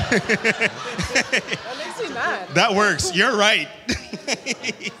 That makes me mad. That works. You're right.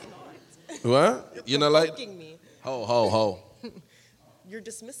 What? You're not like? Me. Ho. you're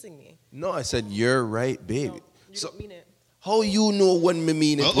dismissing me. No, I said you're right, baby. No, you don't mean it. How you know when me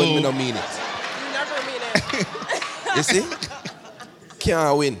mean it, when me not mean it? You never mean it. You see?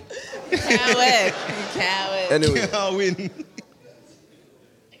 Can't win. Can't win. Can't win. Anyway. Can't win.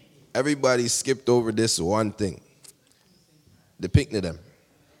 Everybody skipped over this one thing. The picnic them.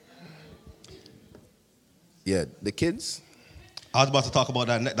 Yeah, the kids. I was about to talk about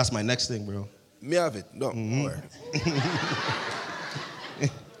that. That's my next thing, bro. Me have it. No, worry.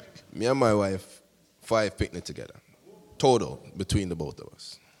 Me and my wife, 5 picnic together. Total, between the both of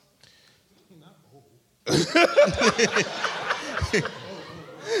us.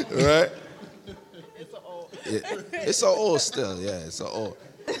 Right? It's a O still, yeah, it's a O.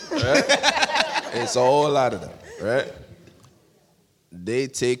 Right? It's a whole lot of them, right? They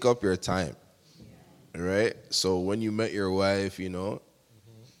take up your time, right? So when you met your wife, you know,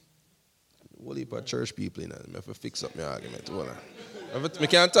 what heap of church people in that? I have to fix up my argument. Hold on. Me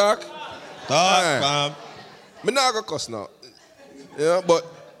can't talk? Talk, fam. Me not gonna cuss now. Yeah, but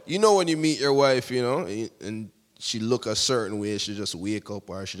you know when you meet your wife, you know, and she look a certain way, she just wake up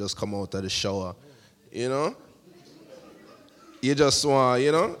or she just come out of the shower, you know? You just want,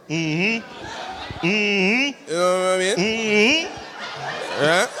 you know? Mm-hmm. Mm-hmm. You know what I mean? Mm-hmm.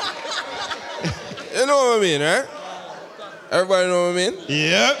 Right? You know what I mean, right? Everybody know what I mean?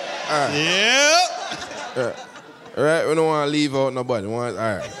 Yep. All right. Yep. Right. All right, we don't want to leave out nobody. All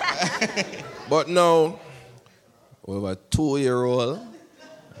right. But now, we have a 2-year-old,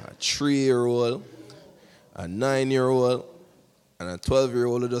 a 3-year-old, a 9-year-old, and a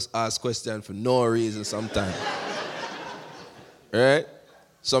 12-year-old who just ask questions for no reason sometimes. Right?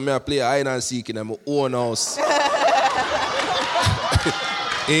 So I play hide and seek in my own house.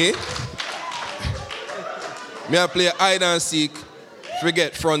 Eh? I play hide and seek,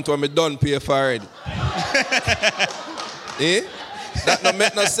 forget front when I done pay for already. Eh? That don't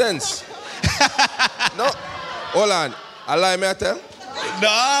make no sense. No. Hold on. I lie, me I tell?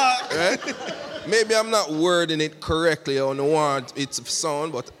 No. Right? Maybe I'm not wording it correctly on the want it's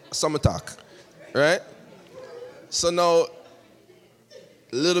sound, but some talk. Right? So now,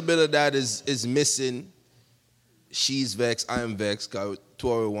 a little bit of that is missing. She's vexed, I'm vexed, because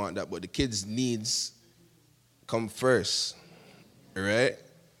two of us want that, but the kids' needs come first. Right?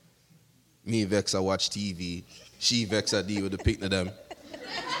 Me vex, I watch TV. She vex, I deal with the picnic of them.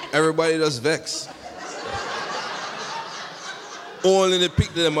 Everybody just vex. Only the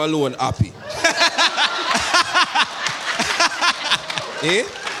picnic of them alone happy. Eh?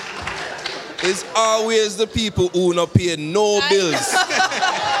 It's always the people who not pay no bills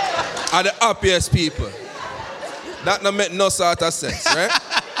are the happiest people. That don't make no sort of sense, right?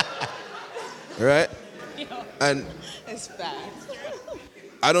 Right? And It's fast.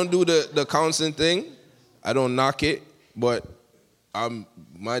 I don't do the counseling thing. I don't knock it, but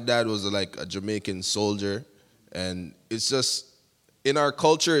my dad was like a Jamaican soldier, and it's just, in our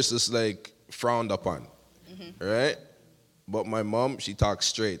culture, it's just like frowned upon, right? But my mom, she talks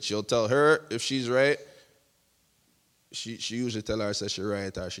straight. She'll tell her if she's right. She usually tell her, says she's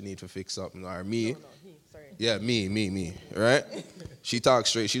right, or she need to fix something, or me. Yeah, me, right? She talks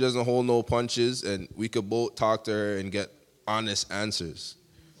straight. She doesn't hold no punches, and we could both talk to her and get honest answers.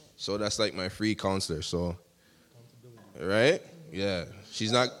 So that's like my free counselor. So, right? Yeah,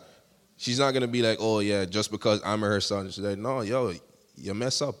 she's not gonna be like, oh yeah, just because I'm her son. She's like, no, yo, you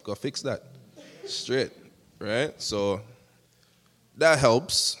mess up, go fix that, straight, right? So that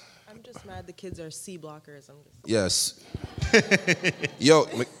helps. I'm just mad the kids are C blockers. I'm just. Yes. Yo,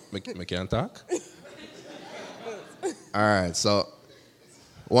 me can't talk. All right, so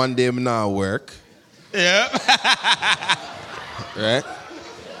one day I'm not work. Yeah. Right?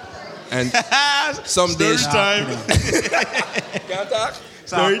 And some days. Time. Can't talk?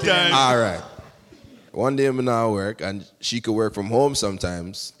 Story time. All right. One day I'm not work, and she could work from home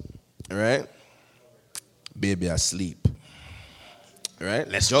sometimes. Right? Baby asleep. Right?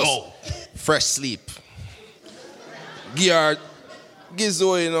 Let's go. Fresh sleep. Give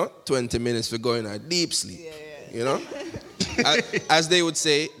Zoe, 20 minutes for going on deep sleep. You know? As they would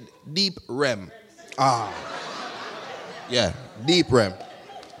say, deep REM. Yeah, deep REM.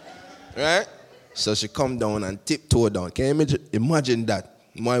 Right? So she come down and tiptoe down. Can you imagine that?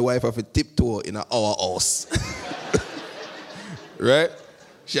 My wife have a tiptoe in our house. Right?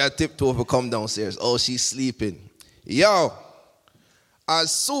 She had tiptoe to come downstairs. Oh, she's sleeping. Yo,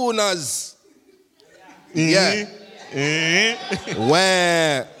 as soon as, yeah.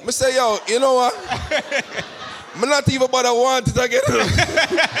 When I say, yo, you know what? I'm not even about to want it again.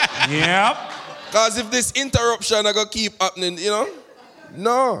 Yep. Because if this interruption are going to keep happening,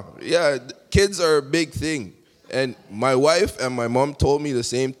 No. Yeah, kids are a big thing. And my wife and my mom told me the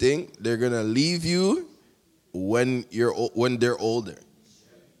same thing. They're gonna leave you when they're older.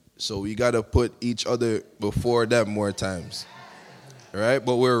 So we gotta put each other before them more times. Right?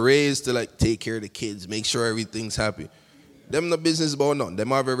 But we're raised to like take care of the kids, make sure everything's happy. Them no business about none. Them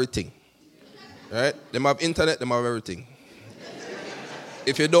have everything. Right? Them have internet, them have everything.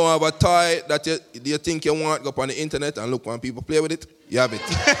 If you don't have a toy that you think you want, go up on the internet and look when people play with it, you have it.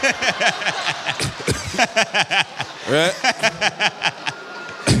 Right?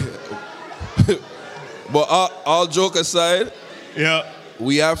 But all joke aside,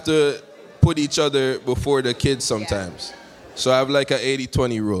 we have to put each other before the kids sometimes. So I have like an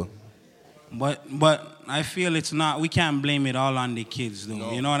 80-20 rule. But I feel it's not, we can't blame it all on the kids though.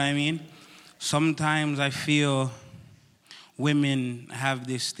 No. You know what I mean? Sometimes I feel women have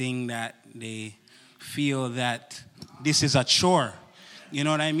this thing that they feel that this is a chore. You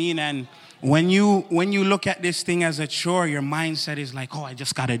know what I mean? And when you look at this thing as a chore, your mindset is like, oh, I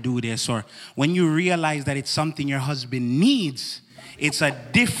just got to do this. Or when you realize that it's something your husband needs, it's a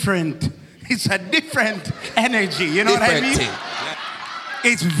different energy. You know what I mean?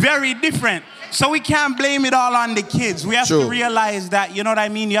 It's very different. So we can't blame it all on the kids. We have to realize that, you know what I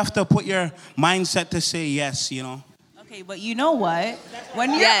mean? You have to put your mindset to say yes, you know? Okay, but you know what?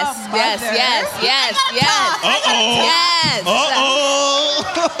 When you're yes.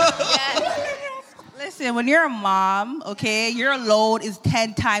 Listen, when you're a mom, okay, your load is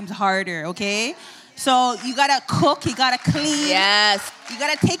 10 times harder, okay? So you gotta cook, you gotta clean. Yes. You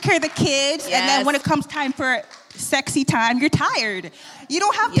gotta take care of the kids. Yes. And then when it comes time for sexy time, you're tired. You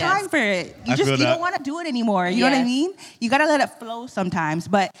don't have time for it. You don't want to do it anymore. You know what I mean? You gotta let it flow sometimes.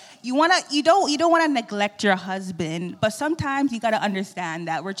 But you don't want to neglect your husband. But sometimes you gotta understand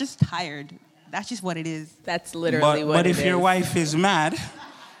that we're just tired. That's just what it is. That's literally what it is. But if your wife is mad,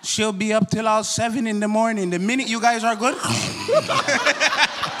 she'll be up till all 7 in the morning. The minute you guys are good.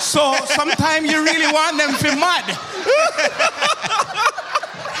 So sometimes you really want them to be mad.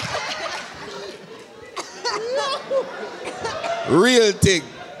 Real thing.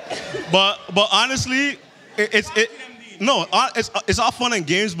 But honestly, it's all fun and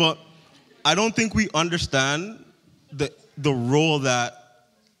games, but I don't think we understand the role that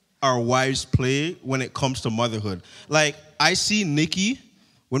our wives play when it comes to motherhood. Like, I see Nikki,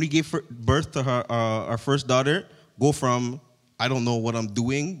 when we gave birth to our first daughter, go from, I don't know what I'm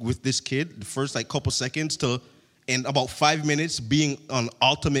doing with this kid, the first like couple seconds, to in about 5 minutes being on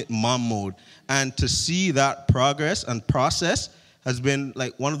ultimate mom mode. And to see that progress and process has been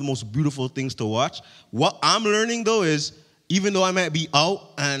like one of the most beautiful things to watch. What I'm learning though is, even though I might be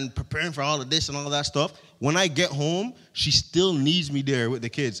out and preparing for all of this and all of that stuff, when I get home, she still needs me there with the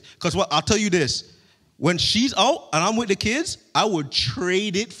kids. Because I'll tell you this, when she's out and I'm with the kids, I would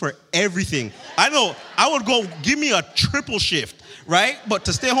trade it for everything. I know, I would go, give me a triple shift, right? But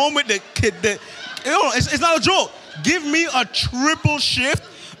to stay home with the kid, it's not a joke. Give me a triple shift,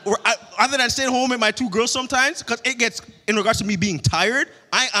 other than staying home with my 2 girls sometimes, because it gets, in regards to me being tired,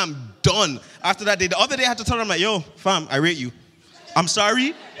 I am done after that day. The other day I had to tell them, like, yo, fam, I rate you. I'm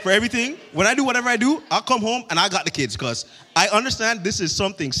sorry for everything. When I do whatever I do, I'll come home and I got the kids, because I understand this is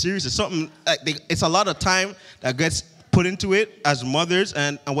something serious. It's something, it's a lot of time that gets put into it as mothers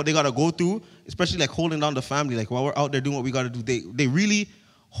and what they got to go through, especially like holding down the family. Like while we're out there doing what we got to do, they really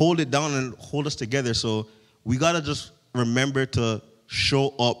hold it down and hold us together. So we got to just remember to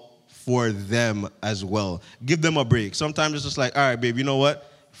show up for them as well. Give them a break. Sometimes it's just like, all right, babe, you know what?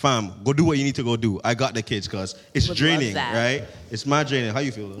 Fam, go do what you need to go do. I got the kids, because it's draining, right? It's my draining. How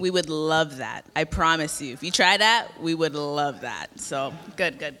you feel, though? We would love that. I promise you. If you try that, we would love that. So,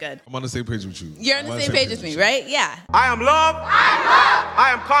 good. I'm on the same page with you. You're on the same page with me, right? Yeah. I am loved.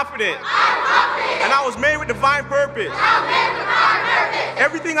 I am confident. And I was made with divine purpose.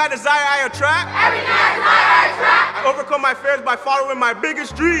 Everything I desire, I attract. I overcome my fears by following my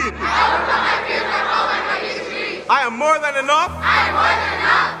biggest dream. I am more than enough.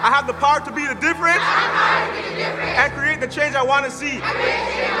 I have the power to be the difference and create the change I want to see.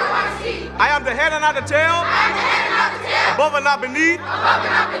 I am the head and not the tail. Above and not beneath.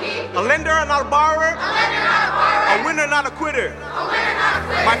 A lender and not a borrower. A winner, not a quitter.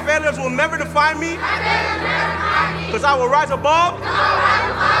 My failures will never define me, because I will rise above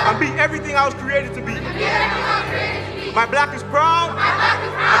and be everything I was created to be. My black is proud.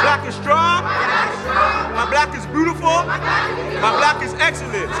 My black is strong. My black is beautiful. My black is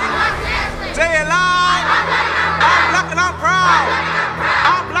excellent. Say it loud. I'm black and I'm proud.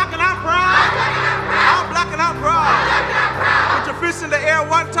 I'm black and I'm proud. I'm black and I'm proud. Put your fists in the air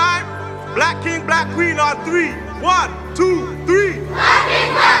one time. Black king, black queen on 3. 1, 2, 3. Black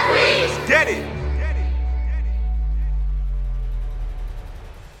king, black queen. Let's get it.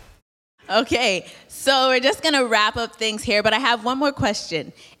 Okay, so we're just gonna wrap up things here, but I have one more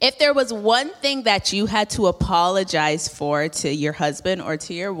question. If there was one thing that you had to apologize for to your husband or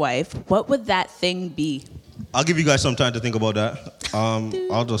to your wife, what would that thing be? I'll give you guys some time to think about that.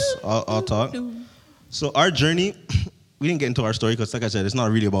 I'll talk. So our journey, we didn't get into our story because, like I said, it's not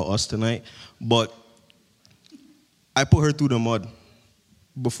really about us tonight. But I put her through the mud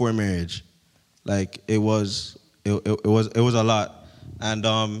before marriage. Like it was a lot.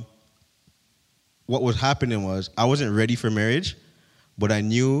 And what was happening was I wasn't ready for marriage, but I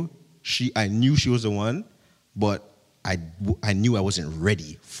knew she was the one, but I knew I wasn't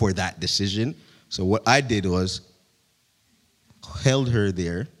ready for that decision. So what I did was held her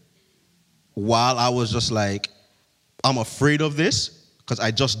there while I was just like, I'm afraid of this because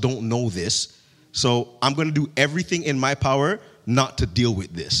I just don't know this. So I'm going to do everything in my power not to deal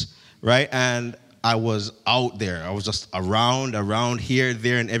with this, right? And I was out there. I was just around here,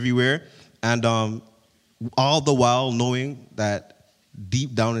 there, and everywhere. And all the while knowing that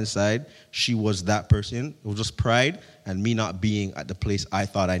deep down inside, she was that person. It was just pride and me not being at the place I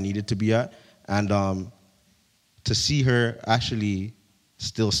thought I needed to be at. And to see her actually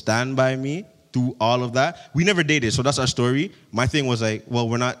still stand by me through all of that. We never dated, so that's our story. My thing was like, well,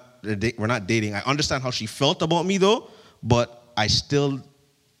 we're not dating. I understand how she felt about me though, but I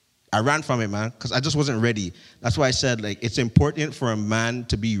ran from it, man, because I just wasn't ready. That's why I said, like, it's important for a man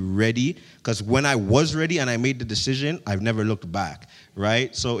to be ready, because when I was ready and I made the decision, I've never looked back,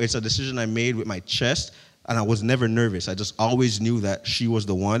 right? So it's a decision I made with my chest, and I was never nervous. I just always knew that she was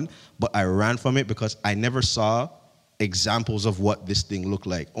the one, but I ran from it because I never saw examples of what this thing looked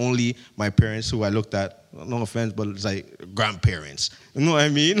like. Only my parents, who I looked at, no offense, but it's like grandparents. You know what I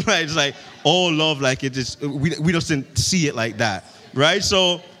mean? Like, it's like all love, like it is. We just didn't see it like that, right?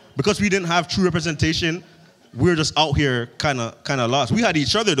 So because we didn't have true representation, we were just out here kind of lost. We had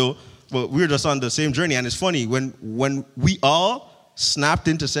each other though, but we were just on the same journey. And it's funny when we all snapped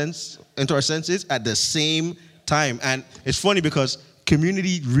into our senses at the same time. And it's funny because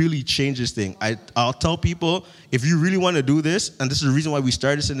community really changes things. I'll tell people, if you really want to do this, and this is the reason why we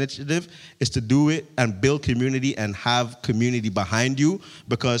started this initiative, is to do it and build community and have community behind you,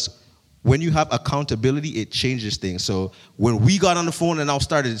 because when you have accountability, it changes things. So when we got on the phone and I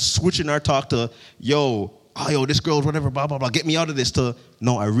started switching our talk to, yo, this girl, whatever, blah, blah, blah, get me out of this, to,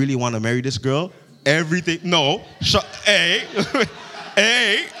 no, I really want to marry this girl. Everything, no, hey,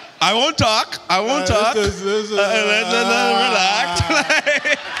 I won't talk.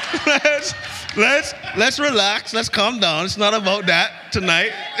 Let's relax. Let's calm down. It's not about that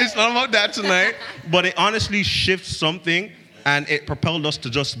tonight. But it honestly shifts something, and it propelled us to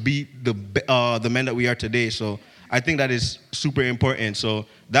just be the men that we are today. So I think that is super important. So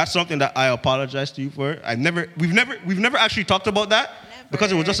that's something that I apologize to you for. We've never actually talked about that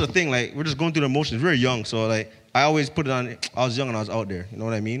because it was just a thing. Like, we're just going through the motions. We're young, so like I always put it on. I was young and I was out there. You know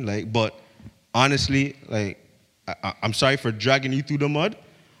what I mean? Like, but honestly, like I'm sorry for dragging you through the mud,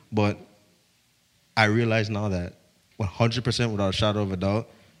 but I realize now that 100% without a shadow of a doubt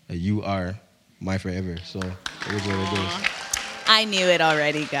that you are my forever. So it is what it is. I knew it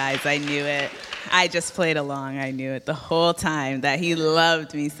already, guys. I knew it. I just played along. I knew it the whole time that he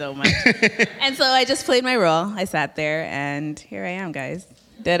loved me so much. And so I just played my role. I sat there, and here I am, guys.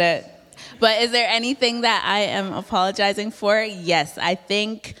 Did it. But is there anything that I am apologizing for? Yes. I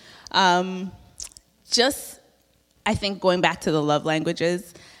think going back to the love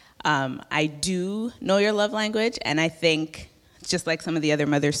languages, I do know your love language, and I think, just like some of the other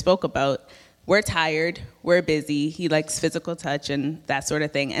mothers spoke about, we're tired, we're busy, he likes physical touch and that sort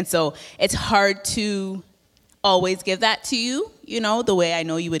of thing. And so it's hard to always give that to you, the way I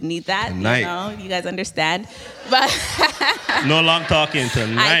know you would need that. Tonight. You guys understand? But no long talking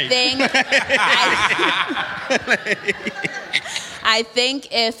tonight. I think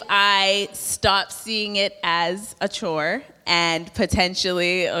if I stop seeing it as a chore and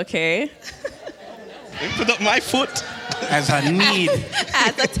potentially, put up my foot. As a need.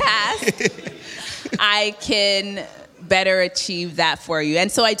 As a task, I can better achieve that for you.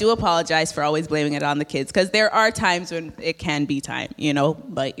 And so I do apologize for always blaming it on the kids, because there are times when it can be time,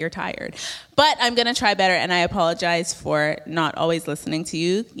 but you're tired. But I'm going to try better, and I apologize for not always listening to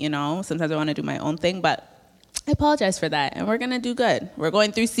you. Sometimes I want to do my own thing, but I apologize for that, and we're going to do good. We're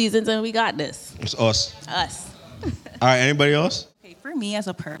going through seasons, and we got this. It's us. All right, anybody else? Okay, for me as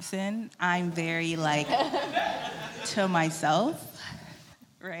a person, I'm very to myself,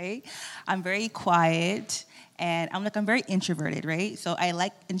 right? I'm very quiet, And I'm very introverted, right? So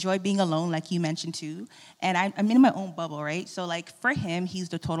I enjoy being alone, like you mentioned too. And I'm in my own bubble, right? So like for him, he's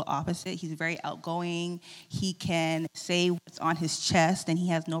the total opposite. He's very outgoing. He can say what's on his chest, and he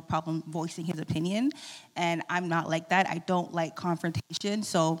has no problem voicing his opinion. And I'm not like that. I don't like confrontation.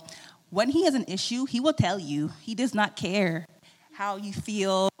 So when he has an issue, he will tell you. He does not care how you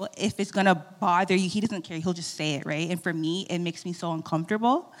feel, if it's gonna bother you. He doesn't care. He'll just say it, right? And for me, it makes me so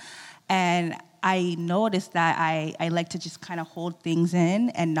uncomfortable. And I noticed that I like to just kind of hold things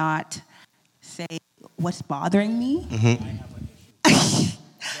in and not say what's bothering me.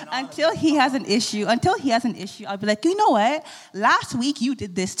 Until he has an issue, I'll be like, you know what? Last week you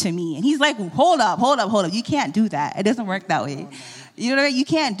did this to me. And he's like, hold up. You can't do that. It doesn't work that way. You know what I mean? You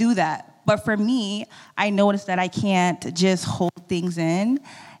can't do that. But for me, I noticed that I can't just hold things in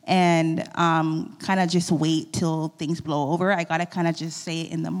and kind of just wait till things blow over. I got to kind of just say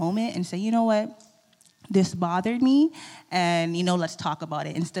it in the moment and say, you know what? This bothered me, and, let's talk about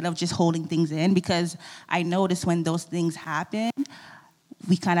it instead of just holding things in, because I notice when those things happen,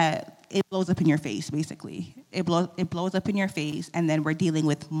 it blows up in your face, basically. It blows up in your face, and then we're dealing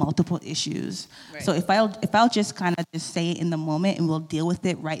with multiple issues. Right. So if I'll just kind of just say it in the moment and we'll deal with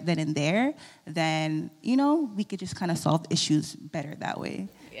it right then and there, then, we could just kind of solve issues better that way.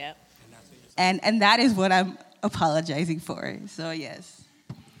 Yep. And that is what I'm apologizing for. So, yes.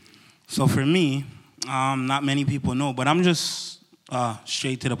 So for me, not many people know, but I'm just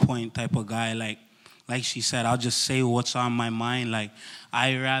straight to the point type of guy. Like she said, I'll just say what's on my mind. Like,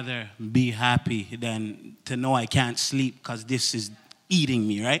 I'd rather be happy than to know I can't sleep because this is eating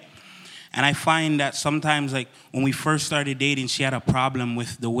me, right? And I find that sometimes, like, when we first started dating, she had a problem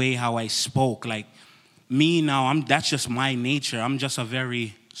with the way how I spoke. Like, me now, that's just my nature. I'm just a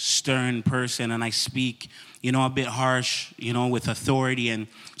very stern person, and I speak, a bit harsh, with authority. And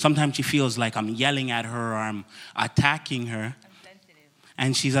sometimes she feels like I'm yelling at her or I'm attacking her.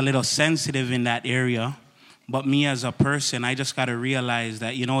 And she's a little sensitive in that area. But me as a person, I just got to realize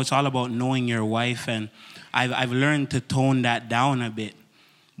that, it's all about knowing your wife. And I've learned to tone that down a bit.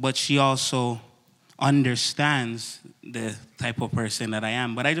 But she also understands the type of person that I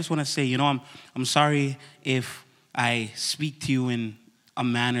am. But I just want to say, I'm sorry if I speak to you in a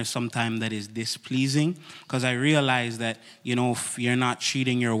manner sometimes that is displeasing. Because I realize that, if you're not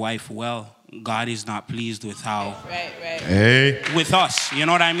treating your wife well, God is not pleased with how, with us, you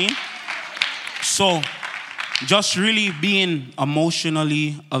know what I mean? So, just really being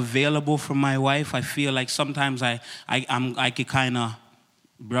emotionally available for my wife, I feel like sometimes I could kind of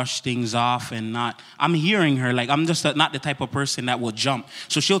brush things off and I'm hearing her, like I'm just not the type of person that will jump.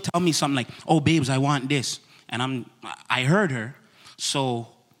 So she'll tell me something like, oh, babes, I want this. And I heard her, so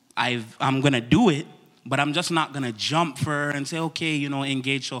I'm going to do it. But I'm just not going to jump for her and say, okay,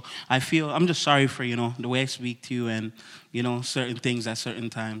 engage. So I'm just sorry for, the way I speak to you and, certain things at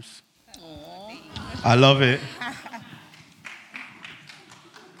certain times. I love it.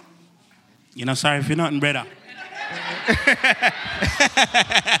 Sorry for nothing, brother.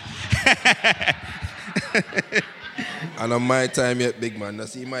 And on my time yet, big man. I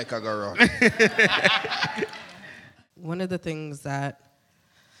see my kagara. One of the things that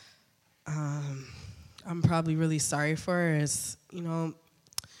I'm probably really sorry for is,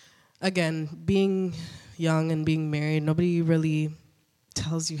 again, being young and being married, nobody really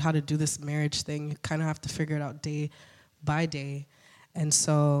tells you how to do this marriage thing. You kind of have to figure it out day by day. And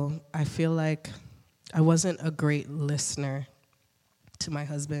so I feel like I wasn't a great listener to my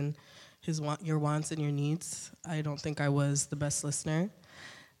husband, your wants and your needs. I don't think I was the best listener.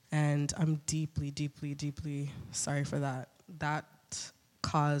 And I'm deeply, deeply, deeply sorry for that. That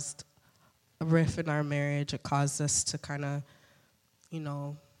caused a rift in our marriage. It caused us to kind of,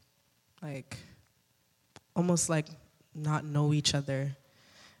 almost like not know each other.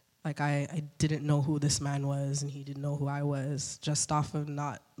 Like I didn't know who this man was and he didn't know who I was. Just off of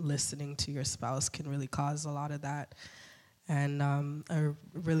not listening to your spouse can really cause a lot of that. And I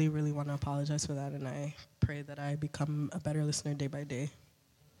really, really want to apologize for that, and I pray that I become a better listener day by day.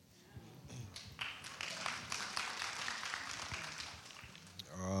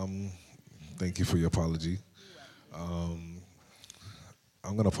 Thank you for your apology. I'm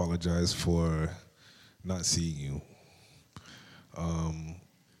going to apologize for not seeing you.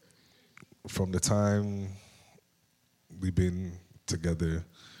 From the time we've been together,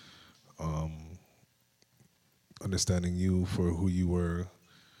 understanding you for who you were,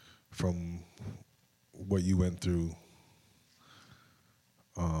 from what you went through,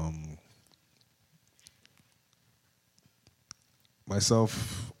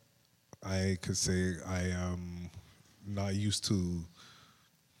 myself, I could say I am not used to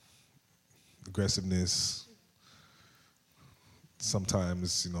aggressiveness,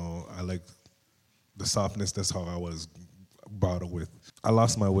 sometimes, I like the softness. That's how I was brought up with. I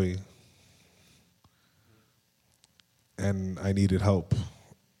lost my way, and I needed help,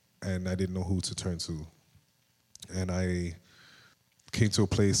 and I didn't know who to turn to. And I came to a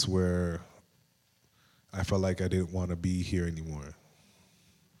place where I felt like I didn't want to be here anymore.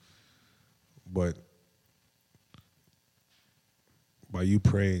 But by you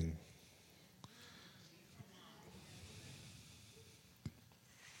praying,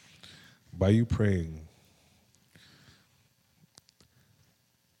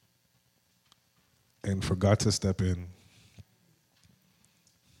 and for God to step in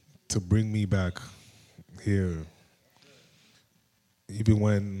to bring me back here, even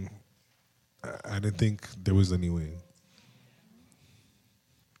when I didn't think there was any way.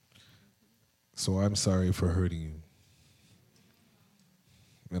 So I'm sorry for hurting you.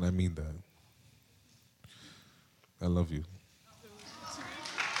 And I mean that. I love you.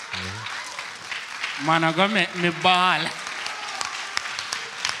 Man, I gonna make me ball.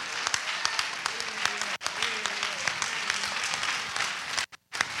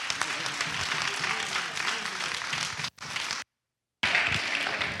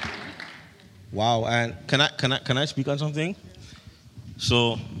 Wow, and can I speak on something?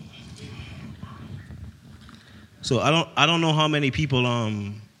 So I don't know how many people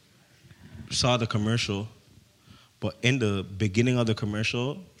saw the commercial, but in the beginning of the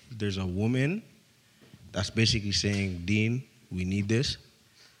commercial, there's a woman that's basically saying, Dean, we need this.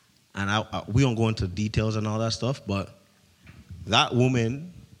 And we don't go into details and all that stuff, but that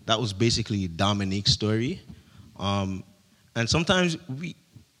woman, that was basically Dominique's story. And sometimes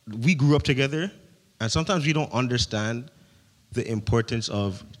we grew up together, and sometimes we don't understand the importance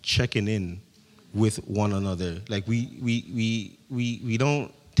of checking in with one another. Like we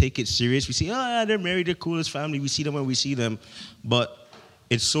don't take it serious. We say, they're married, they're cool as family. We see them when we see them. But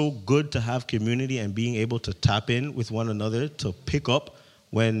it's so good to have community and being able to tap in with one another to pick up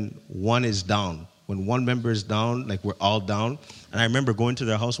when one is down. When one member is down, like we're all down. And I remember going to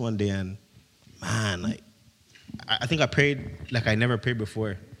their house one day and, man, like I think I prayed like I never prayed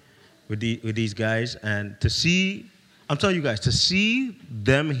before with these guys. And to see, I'm telling you guys, to see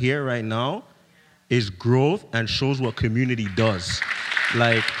them here right now is growth and shows what community does.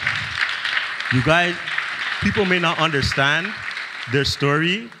 Like, you guys, people may not understand their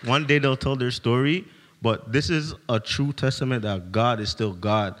story. One day they'll tell their story, but this is a true testament that God is still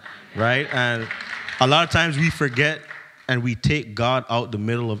God, right? And a lot of times we forget and we take God out the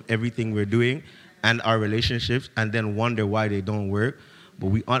middle of everything we're doing and our relationships and then wonder why they don't work. But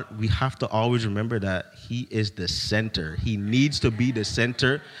we have to always remember that he is the center. He needs to be the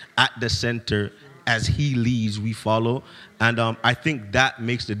center, at the center. As he leads, we follow. And I think that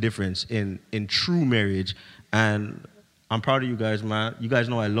makes the difference in true marriage. And I'm proud of you guys, man. You guys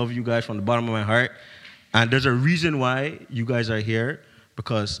know I love you guys from the bottom of my heart. And there's a reason why you guys are here,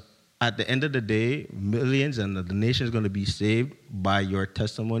 because at the end of the day, millions and the nation is going to be saved by your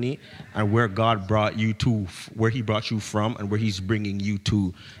testimony and where God brought you to, where he brought you from and where he's bringing you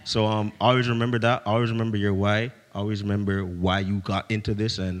to. So always remember that. Always remember your why. Always remember why you got into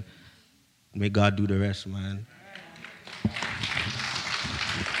this, and may God do the rest, man.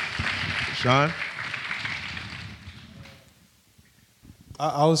 Sean?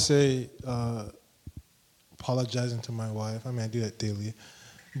 I would say apologizing to my wife. I mean, I do that daily.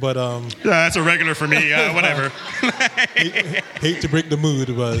 But yeah, that's a regular for me. Whatever. hate to break the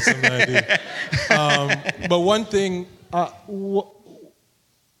mood, but something I do. But one thing, I'll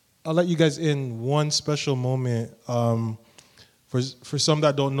let you guys in one special moment. For some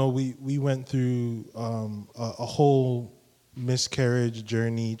that don't know, we went through a whole miscarriage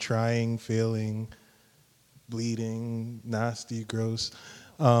journey, trying, failing, bleeding, nasty, gross.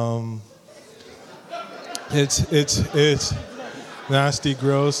 It's nasty,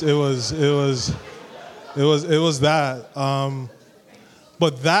 gross. It was that.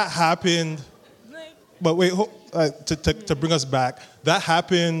 But that happened. But wait, to bring us back, that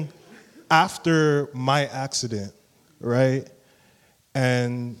happened after my accident, right?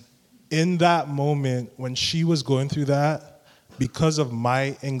 And in that moment, when she was going through that, because of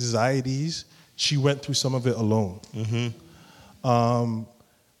my anxieties, she went through some of it alone. Mm-hmm.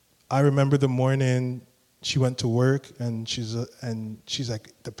 I remember the morning she went to work, and she's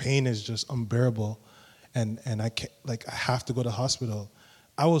like, the pain is just unbearable, and I can't, like, I have to go to the hospital.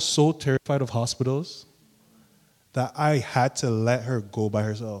 I was so terrified of hospitals that I had to let her go by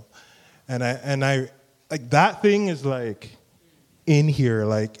herself, and I like, that thing is like in here,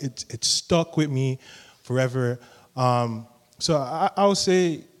 like it's stuck with me forever. So I would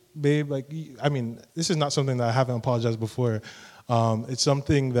say, babe, like, I mean, this is not something that I haven't apologized before. It's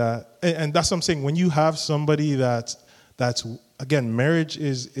something that, and that's what I'm saying. When you have somebody that's again, marriage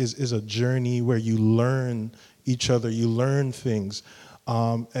is a journey where you learn each other, you learn things,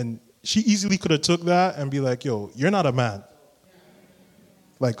 and she easily could have took that and be like, "Yo, you're not a man."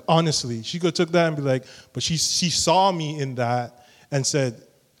 Like honestly, she could have took that and be like, but she saw me in that and said,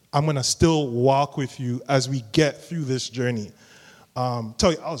 "I'm gonna still walk with you as we get through this journey."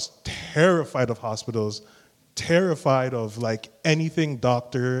 Tell you, I was terrified of hospitals, terrified of like anything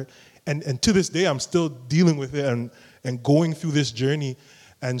doctor, and to this day I'm still dealing with it and going through this journey.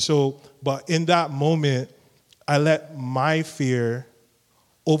 And so, but in that moment, I let my fear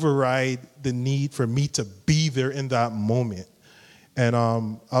override the need for me to be there in that moment. And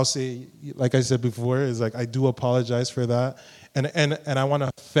I'll say, like I said before, is like I do apologize for that, and I want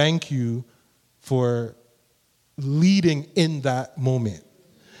to thank you for leading in that moment,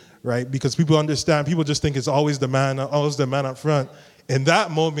 right? Because people understand, people just think it's always the man up front. In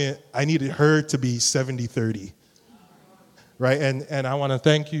that moment, I needed her to be 70-30, right? And I want to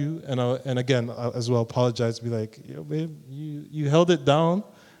thank you, and again, as well, apologize, be like, yo, babe, you held it down,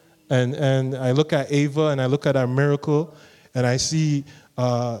 and I look at Ava, and I look at our miracle, and I see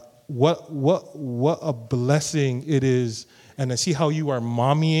what a blessing it is, and I see how you are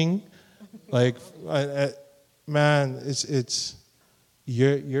mommying, like, man, it's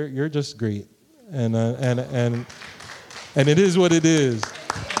you're just great, and it is what it is.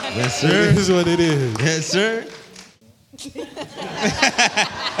 Yes, sir. It is what it is. Yes, sir.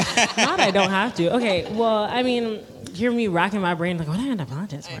 Not I don't have to. Okay, well, I mean, hear me racking my brain like, what do I have to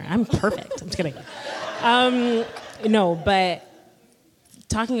apologize for? I'm perfect. I'm just kidding. No, but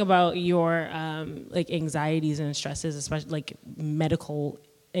talking about your like anxieties and stresses, especially like medical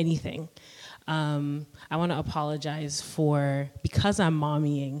anything. I want to apologize for, because I'm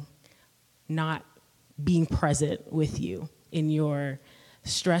mommying, not being present with you in your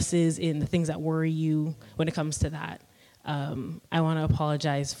stresses, in the things that worry you when it comes to that. I want to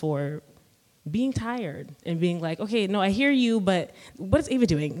apologize for being tired and being like, okay, no, I hear you, but what is Ava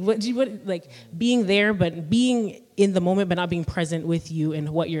doing? What like being there, but being in the moment, but not being present with you and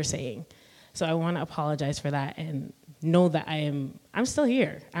what you're saying. So I want to apologize for that and know that I'm still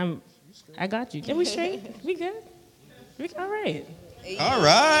here. I got you. Are we straight? We good? All right. All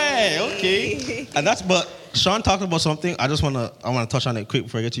right. Okay. And but Sean talked about something. I want to touch on it quick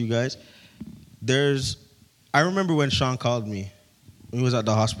before I get to you guys. I remember when Sean called me when he was at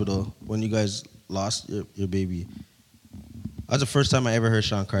the hospital when you guys lost your baby. That was the first time I ever heard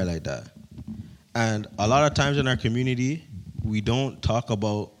Sean cry like that. And a lot of times in our community, we don't talk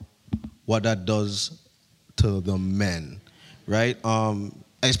about what that does to the men, right?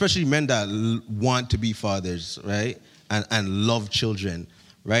 Especially men that want to be fathers, right? And love children,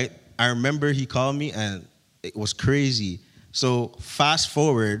 right? I remember he called me and it was crazy. So fast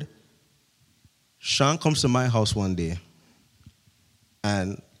forward, Sean comes to my house one day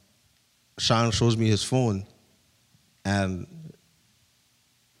and Sean shows me his phone and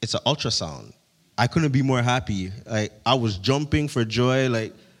it's an ultrasound. I couldn't be more happy. Like, I was jumping for joy.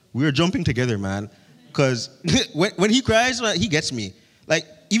 Like, we were jumping together, man. Because when he cries, he gets me. Like,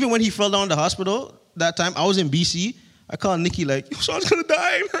 even when he fell down in the hospital that time, I was in BC. I called Nikki like, yo, Sean's gonna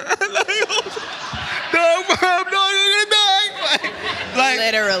die, man. Like, no, mom, no, you're gonna die. Like,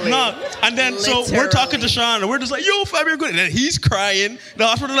 literally. No. And then so we're talking to Sean and we're just like, yo, fam, you're good. And then he's crying. The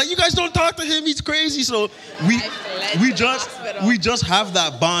hospital like, you guys don't talk to him. He's crazy. So we just have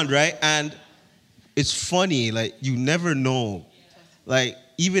that bond, right? And it's funny, like, you never know. Like,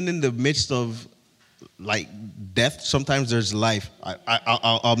 even in the midst of like death, sometimes there's life.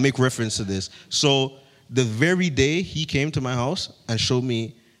 I'll make reference to this. So the very day he came to my house and showed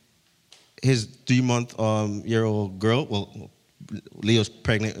me his 3-month-year-old girl, well, Leo's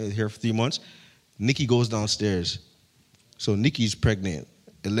pregnant here for 3 months, Nikki goes downstairs. So Nikki's pregnant,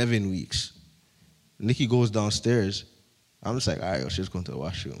 11 weeks. Nikki goes downstairs. I'm just like, all right, she's going to the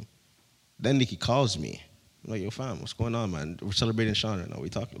washroom. Then Nikki calls me. I'm like, yo, fam, what's going on, man? We're celebrating Sean right now. We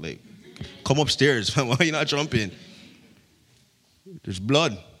talking, like, come upstairs, man. Why are you not jumping? There's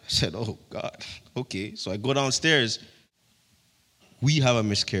blood. I said, oh, God. Okay. So I go downstairs. We have a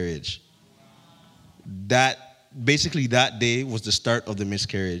miscarriage. Basically that day was the start of the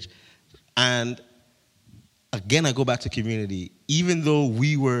miscarriage. And again, I go back to community. Even though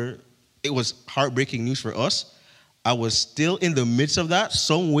it was heartbreaking news for us, I was still in the midst of that,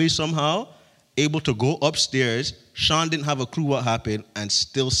 some way, somehow, able to go upstairs. Sean didn't have a clue what happened and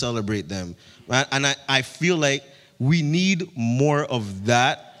still celebrate them. Right? And I feel like we need more of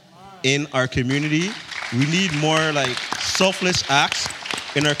that in our community. We need more like selfless acts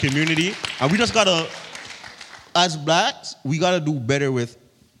in our community. And we just gotta as blacks, we gotta do better with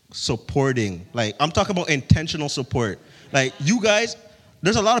supporting. Like, I'm talking about intentional support. Like, you guys,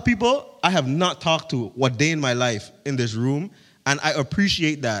 there's a lot of people I have not talked to a day in my life in this room, and I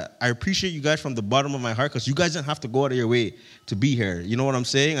appreciate that. I appreciate you guys from the bottom of my heart, because you guys didn't have to go out of your way to be here. You know what I'm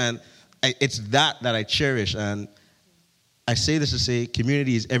saying? And it's that I cherish. And I say this to say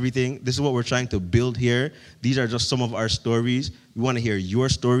community is everything. This is what we're trying to build here. These are just some of our stories. We want to hear your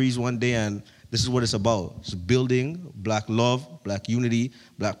stories one day, and this is what it's about. It's building black love, black unity,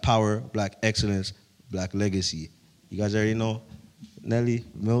 black power, black excellence, black legacy. You guys already know? Nelly,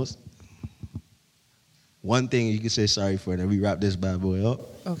 Mills? One thing you can say sorry for, and then we wrap this bad boy up.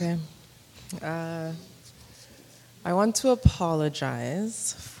 Okay. I want to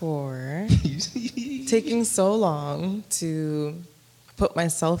apologize for taking so long to put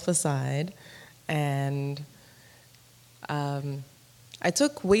myself aside, and I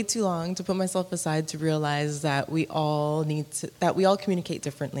took way too long to put myself aside to realize that we all communicate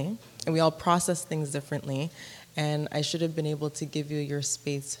differently and we all process things differently, and I should have been able to give you your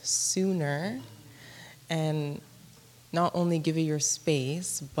space sooner, and not only give you your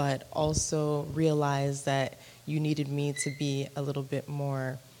space, but also realize that you needed me to be a little bit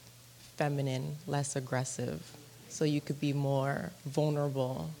more feminine, less aggressive, so you could be more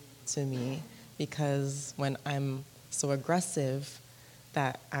vulnerable to me, because when I'm so aggressive,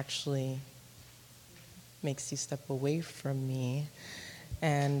 that actually makes you step away from me.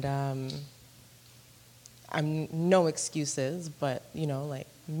 And I'm no excuses, but like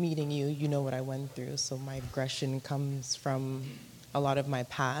meeting you, you know what I went through, so my aggression comes from a lot of my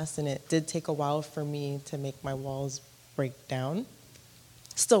past, and it did take a while for me to make my walls break down.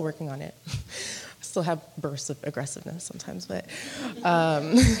 Still working on it. I still have bursts of aggressiveness sometimes, but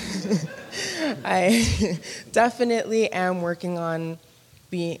I definitely am working on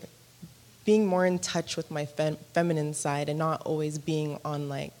being more in touch with my feminine side, and not always being on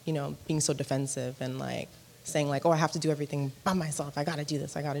being so defensive and saying oh, I have to do everything by myself. I gotta do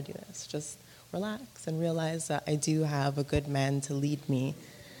this. Just relax and realize that I do have a good man to lead me.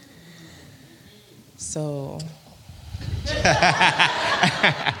 So.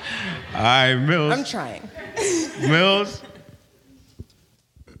 All right, Mills. I'm trying. Mills.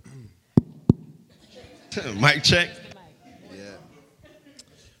 Mic check.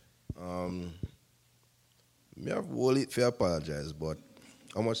 Me have whole it for apologize, but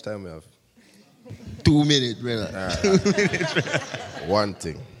how much time we have? 2 minutes, brother. Right. 2 minutes, brother. One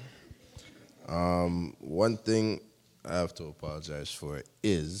thing. One thing I have to apologize for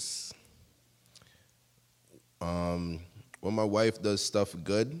is when my wife does stuff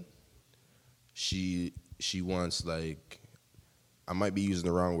good, she wants I might be using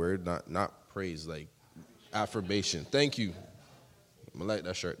the wrong word, not praise, affirmation. Thank you. I like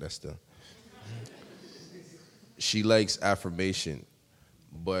that shirt. That's still. She likes affirmation,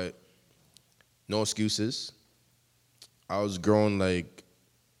 but no excuses. I was grown like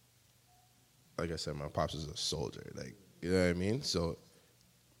I said, my pops is a soldier. You know what I mean? So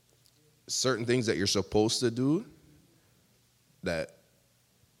certain things that you're supposed to do that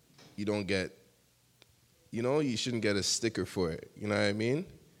you don't get, you shouldn't get a sticker for it. You know what I mean?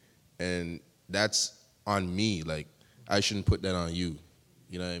 And that's on me. I shouldn't put that on you.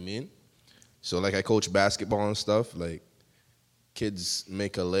 You know what I mean? So I coach basketball and stuff. Kids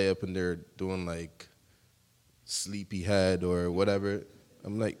make a layup and they're doing sleepyhead or whatever.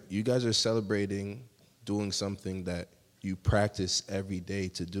 I'm you guys are celebrating doing something that you practice every day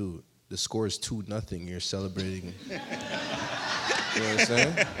to do. The score is 2-0. You're celebrating. You know what I'm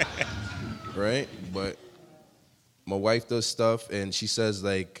saying? Right? But my wife does stuff and she says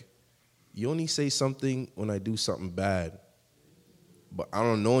you only say something when I do something bad. But I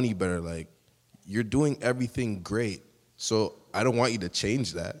don't know any better. You're doing everything great. So I don't want you to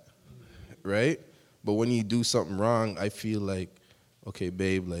change that. Right? But when you do something wrong, I feel okay,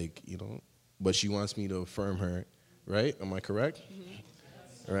 babe, but she wants me to affirm her. Right? Am I correct?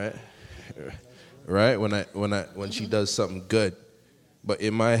 Mm-hmm. Right? Right? When she does something good. But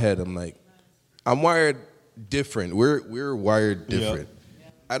in my head, I'm wired different. We're wired different. Yeah.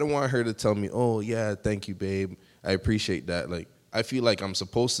 I don't want her to tell me, oh, yeah, thank you, babe. I appreciate that. I feel like I'm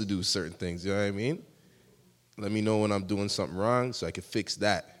supposed to do certain things. You know what I mean? Let me know when I'm doing something wrong so I can fix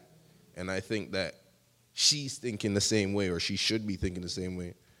that. And I think that she's thinking the same way, or she should be thinking the same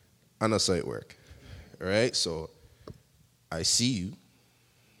way on a site work. All right? So I see you.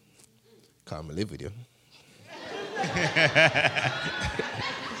 Come and live with you.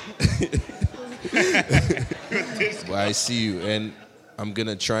 But I see you, and I'm going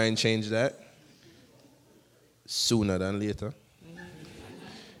to try and change that sooner than later.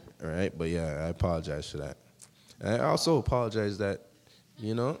 All right? But yeah, I apologize for that. I also apologize that,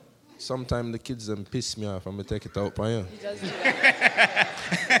 you know, sometimes the kids them piss me off. I'm gonna take it out on you. He does do that.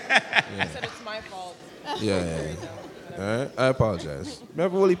 I said it's my fault. Yeah. All right, I apologize.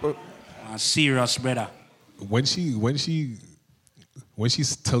 Serious, brother. When she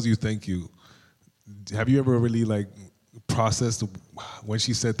tells you thank you, have you ever really like processed when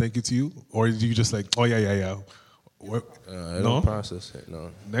she said thank you to you, or do you just like, oh yeah? Or, I don't process it.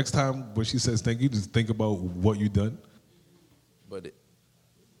 No. Next time when she says thank you, just think about what you done. But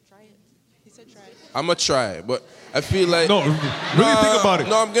Try it. He said try it. I'm gonna try, but I feel like no. Really think about it.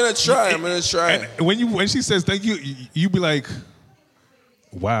 No, I'm gonna try. I'm gonna try. And when she says thank you, you be like,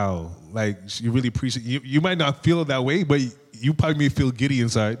 wow, like you really appreciate. You might not feel that way, but you probably may feel giddy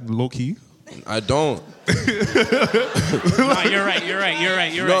inside, low key. I don't. No, you're right.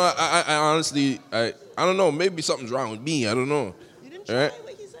 No, I honestly, I don't know. Maybe something's wrong with me. I don't know. You didn't try it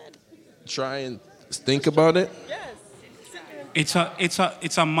like he said. Try and think about it. Yes. It's a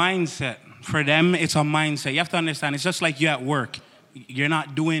mindset. For them, it's a mindset. You have to understand, it's just like you at work. You're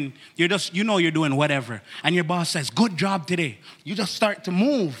not doing, you're doing whatever. And your boss says, good job today. You just start to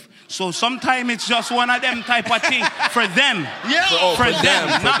move. So sometimes it's just one of them type of thing for them. Yeah. For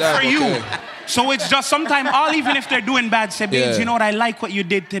them, not for you. Okay. So it's just sometimes, even if they're doing bad, say, babes, you know what, I like what you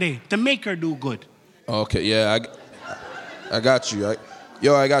did today. To make her do good. Okay, yeah, I got you. I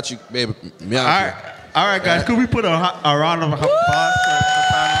got you, baby. All right, guys. Could we put a round of applause for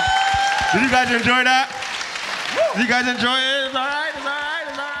Pamela? Did you guys enjoy that? Did you guys enjoy it? It's all right.